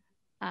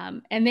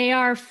 And they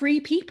are free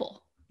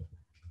people.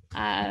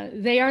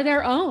 They are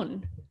their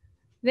own.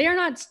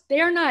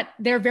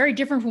 They're very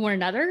different from one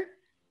another.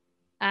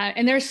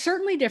 And they're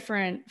certainly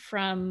different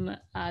from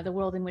the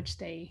world in which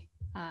they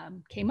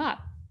came up.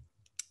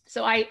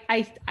 So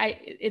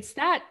it's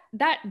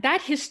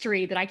that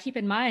history that I keep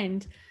in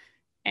mind,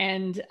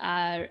 and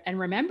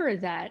remember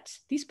that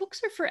these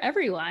books are for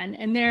everyone,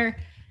 and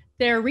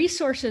they're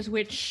resources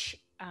which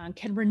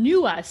can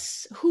renew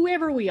us,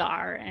 whoever we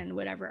are and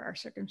whatever our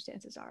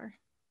circumstances are.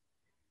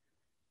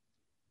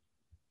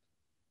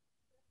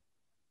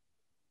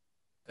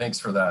 Thanks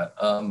for that.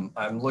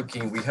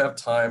 We have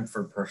time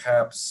for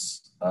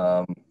perhaps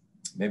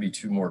maybe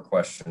 2 more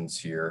questions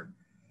here.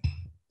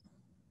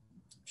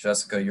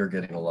 Jessica, you're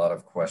getting a lot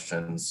of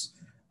questions.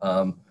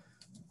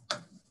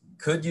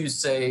 Could you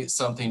say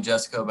something,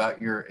 Jessica, about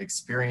your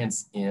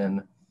experience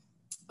in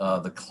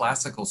the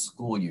classical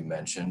school you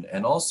mentioned,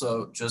 and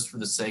also just for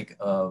the sake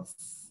of,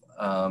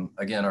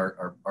 again,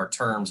 our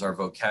terms, our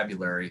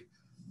vocabulary,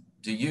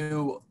 do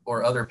you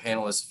or other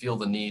panelists feel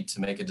the need to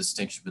make a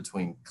distinction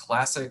between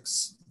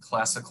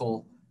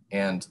classical,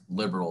 and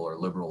liberal or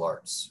liberal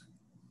arts?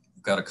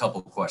 We've got a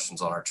couple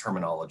questions on our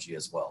terminology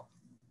as well.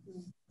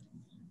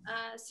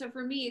 So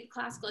for me,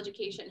 classical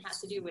education has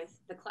to do with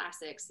the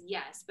classics,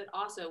 yes, but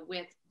also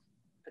with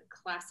the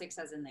classics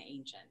as in the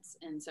ancients.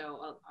 And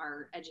so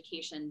our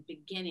education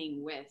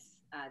beginning with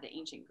the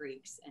ancient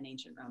Greeks and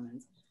ancient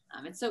Romans.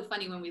 It's so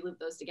funny when we loop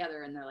those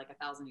together and they're like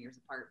 1,000 years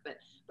apart, but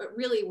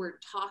really we're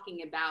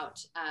talking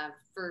about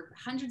for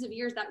hundreds of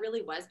years, that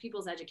really was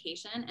people's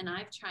education. And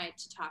I've tried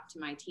to talk to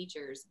my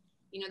teachers,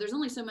 there's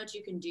only so much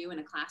you can do in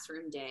a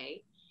classroom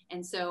day.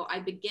 And so I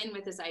begin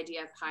with this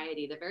idea of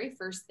piety. The very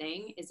first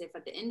thing is, if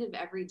at the end of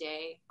every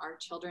day, our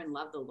children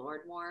love the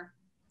Lord more,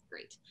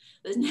 great.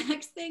 The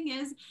next thing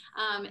is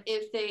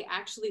if they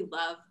actually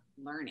love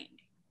learning.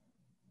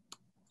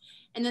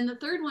 And then the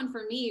third one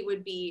for me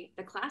would be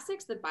the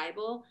classics, the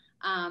Bible,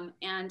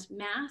 and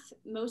math,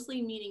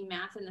 mostly meaning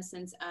math in the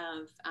sense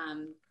of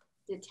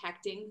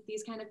detecting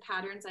these kind of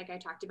patterns, like I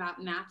talked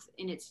about, math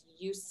in its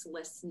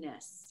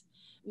uselessness.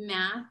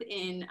 Math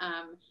in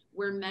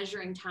we're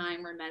measuring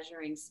time, we're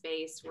measuring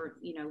space, we're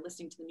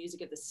listening to the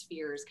music of the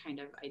spheres kind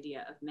of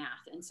idea of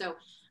math. And so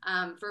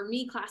for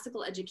me,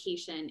 classical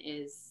education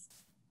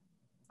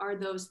are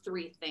those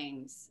 3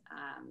 things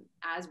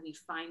as we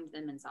find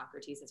them in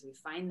Socrates, as we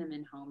find them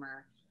in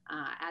Homer,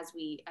 as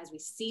we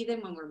see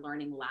them when we're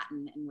learning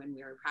Latin and when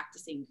we're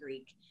practicing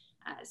Greek.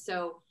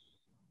 So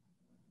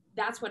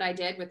that's what I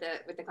did with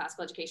the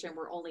classical education.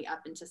 We're only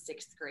up into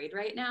 6th grade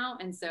right now.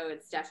 And so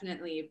it's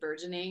definitely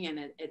burgeoning and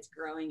it's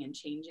growing and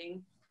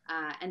changing.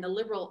 And the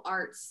liberal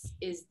arts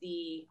is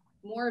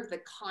more of the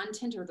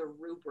content or the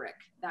rubric.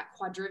 That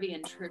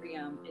quadrivium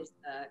trivium is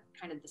the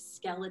kind of the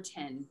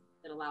skeleton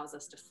that allows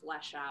us to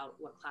flesh out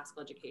what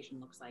classical education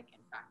looks like in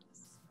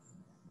practice.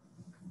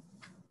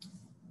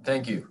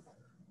 Thank you.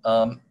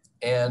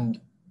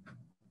 And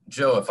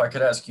Joe, if I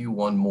could ask you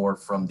one more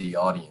from the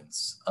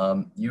audience.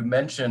 You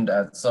mentioned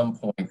at some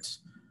point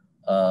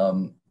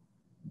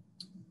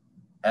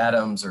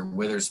Adams or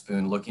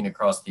Witherspoon looking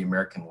across the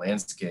American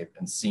landscape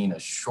and seeing a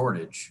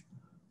shortage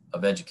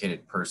of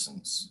educated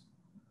persons.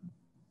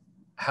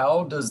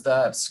 How does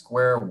that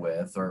square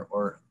with,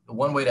 or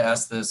one way to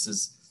ask this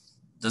is,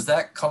 does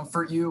that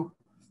comfort you,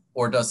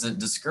 or does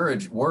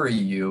it worry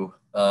you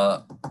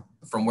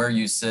from where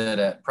you sit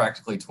at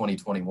practically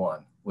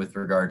 2021 with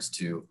regards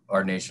to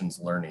our nation's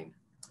learning?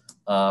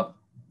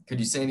 Could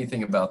you say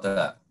anything about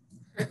that?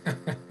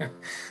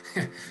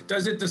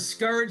 Does it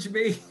discourage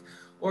me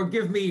or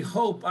give me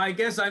hope? I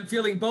guess I'm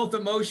feeling both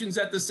emotions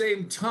at the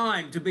same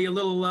time, to be a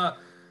little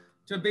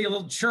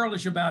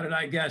churlish about it,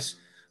 I guess.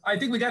 I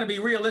think we got to be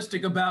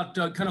realistic about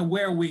kind of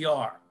where we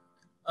are.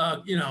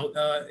 In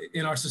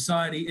our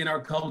society, in our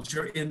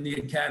culture, in the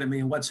academy,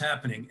 and what's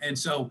happening. And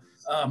so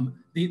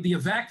the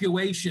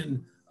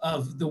evacuation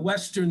of the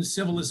Western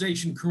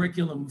civilization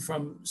curriculum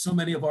from so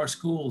many of our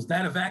schools,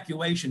 that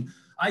evacuation,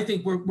 I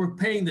think we're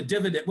paying the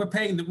dividend.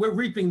 We're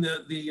reaping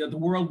the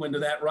whirlwind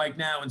of that right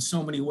now in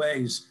so many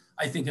ways,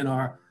 I think, in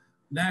our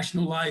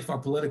national life, our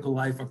political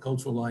life, our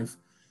cultural life.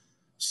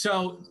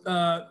 So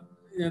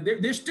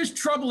there's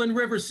trouble in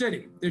River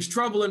City. There's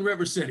trouble in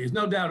River City. There's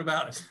no doubt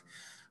about it.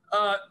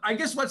 I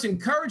guess what's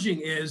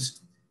encouraging is,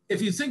 if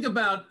you think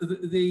about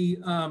the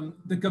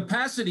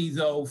capacity,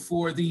 though,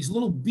 for these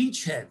little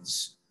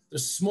beachheads, the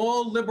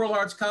small liberal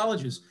arts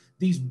colleges,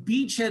 these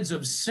beachheads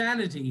of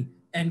sanity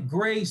and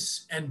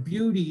grace and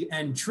beauty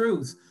and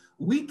truth,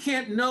 we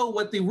can't know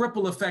what the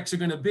ripple effects are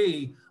going to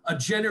be a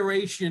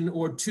generation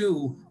or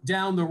 2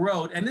 down the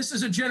road. And this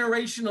is a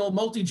generational,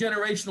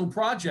 multi-generational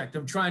project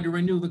of trying to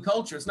renew the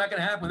culture. It's not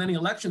going to happen with any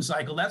election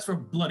cycle. That's for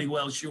bloody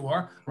well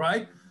sure,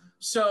 right?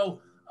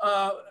 So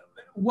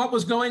what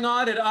was going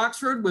on at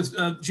Oxford with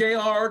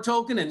J.R.R.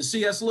 Tolkien and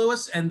C.S.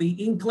 Lewis and the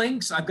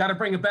Inklings, I've got to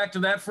bring it back to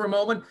that for a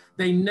moment.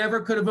 They never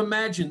could have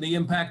imagined the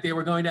impact they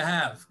were going to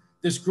have.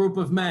 This group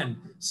of men,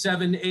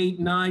 7, 8,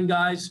 9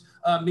 guys,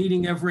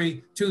 meeting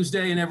every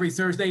Tuesday and every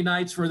Thursday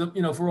nights for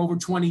for over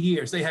 20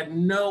 years. They had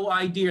no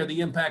idea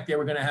the impact they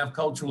were going to have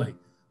culturally,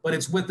 but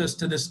it's with us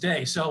to this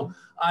day. So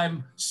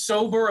I'm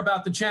sober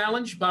about the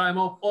challenge, but I'm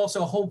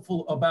also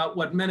hopeful about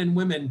what men and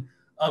women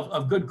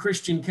of good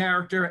Christian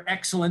character,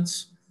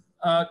 excellence,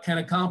 can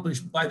accomplish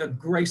by the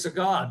grace of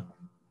God.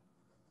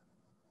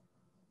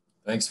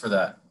 Thanks for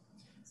that.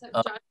 So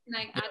Josh, can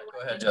I add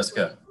go ahead,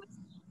 Jessica.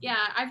 Yeah,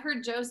 I've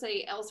heard Joe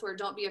say elsewhere,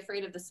 don't be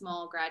afraid of the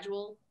small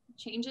gradual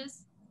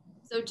changes.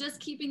 So just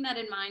keeping that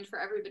in mind for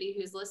everybody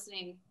who's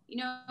listening,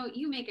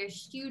 you make a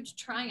huge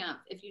triumph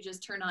if you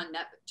just turn off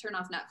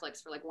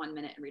Netflix for like 1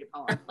 minute and read a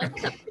poem. Like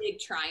that's a big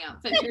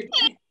triumph in your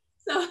day.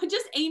 So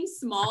just aim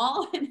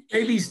small.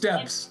 Baby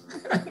steps.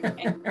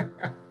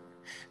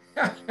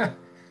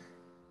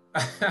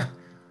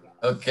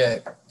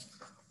 Okay.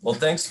 Well,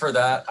 thanks for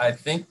that. I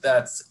think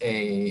that's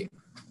a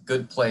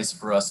good place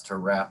for us to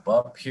wrap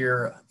up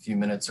here a few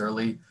minutes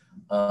early.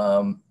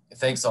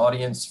 Thanks,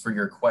 audience, for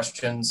your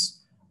questions.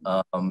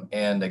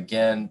 And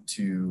again,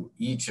 to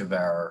each of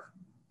our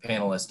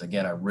panelists,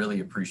 again, I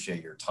really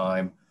appreciate your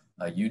time.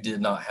 You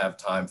did not have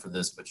time for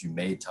this, but you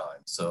made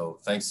time. So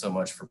thanks so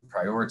much for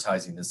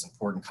prioritizing this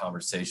important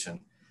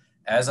conversation.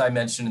 As I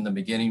mentioned in the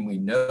beginning, we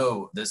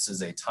know this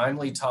is a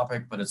timely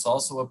topic, but it's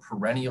also a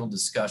perennial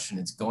discussion.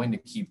 It's going to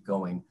keep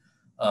going.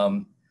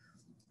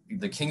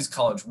 The King's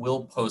College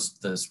will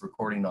post this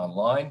recording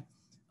online.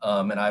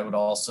 And I would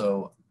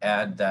also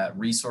add that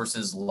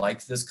resources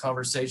like this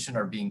conversation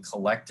are being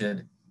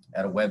collected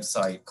at a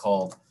website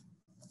called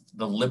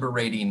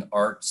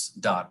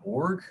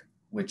theliberatingarts.org,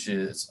 which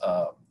is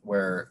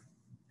where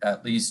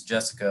at least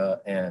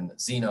Jessica and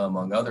Zena,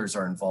 among others,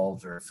 are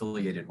involved or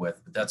affiliated with,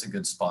 but that's a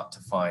good spot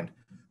to find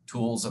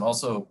tools and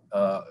also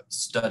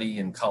study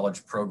and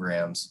college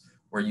programs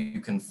where you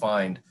can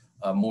find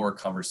more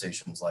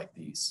conversations like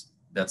these.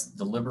 That's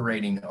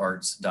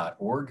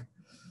theliberatingarts.org.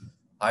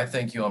 I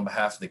thank you on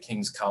behalf of the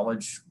King's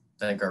College.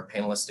 Thank our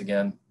panelists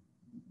again,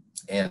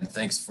 and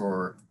thanks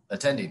for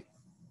attending.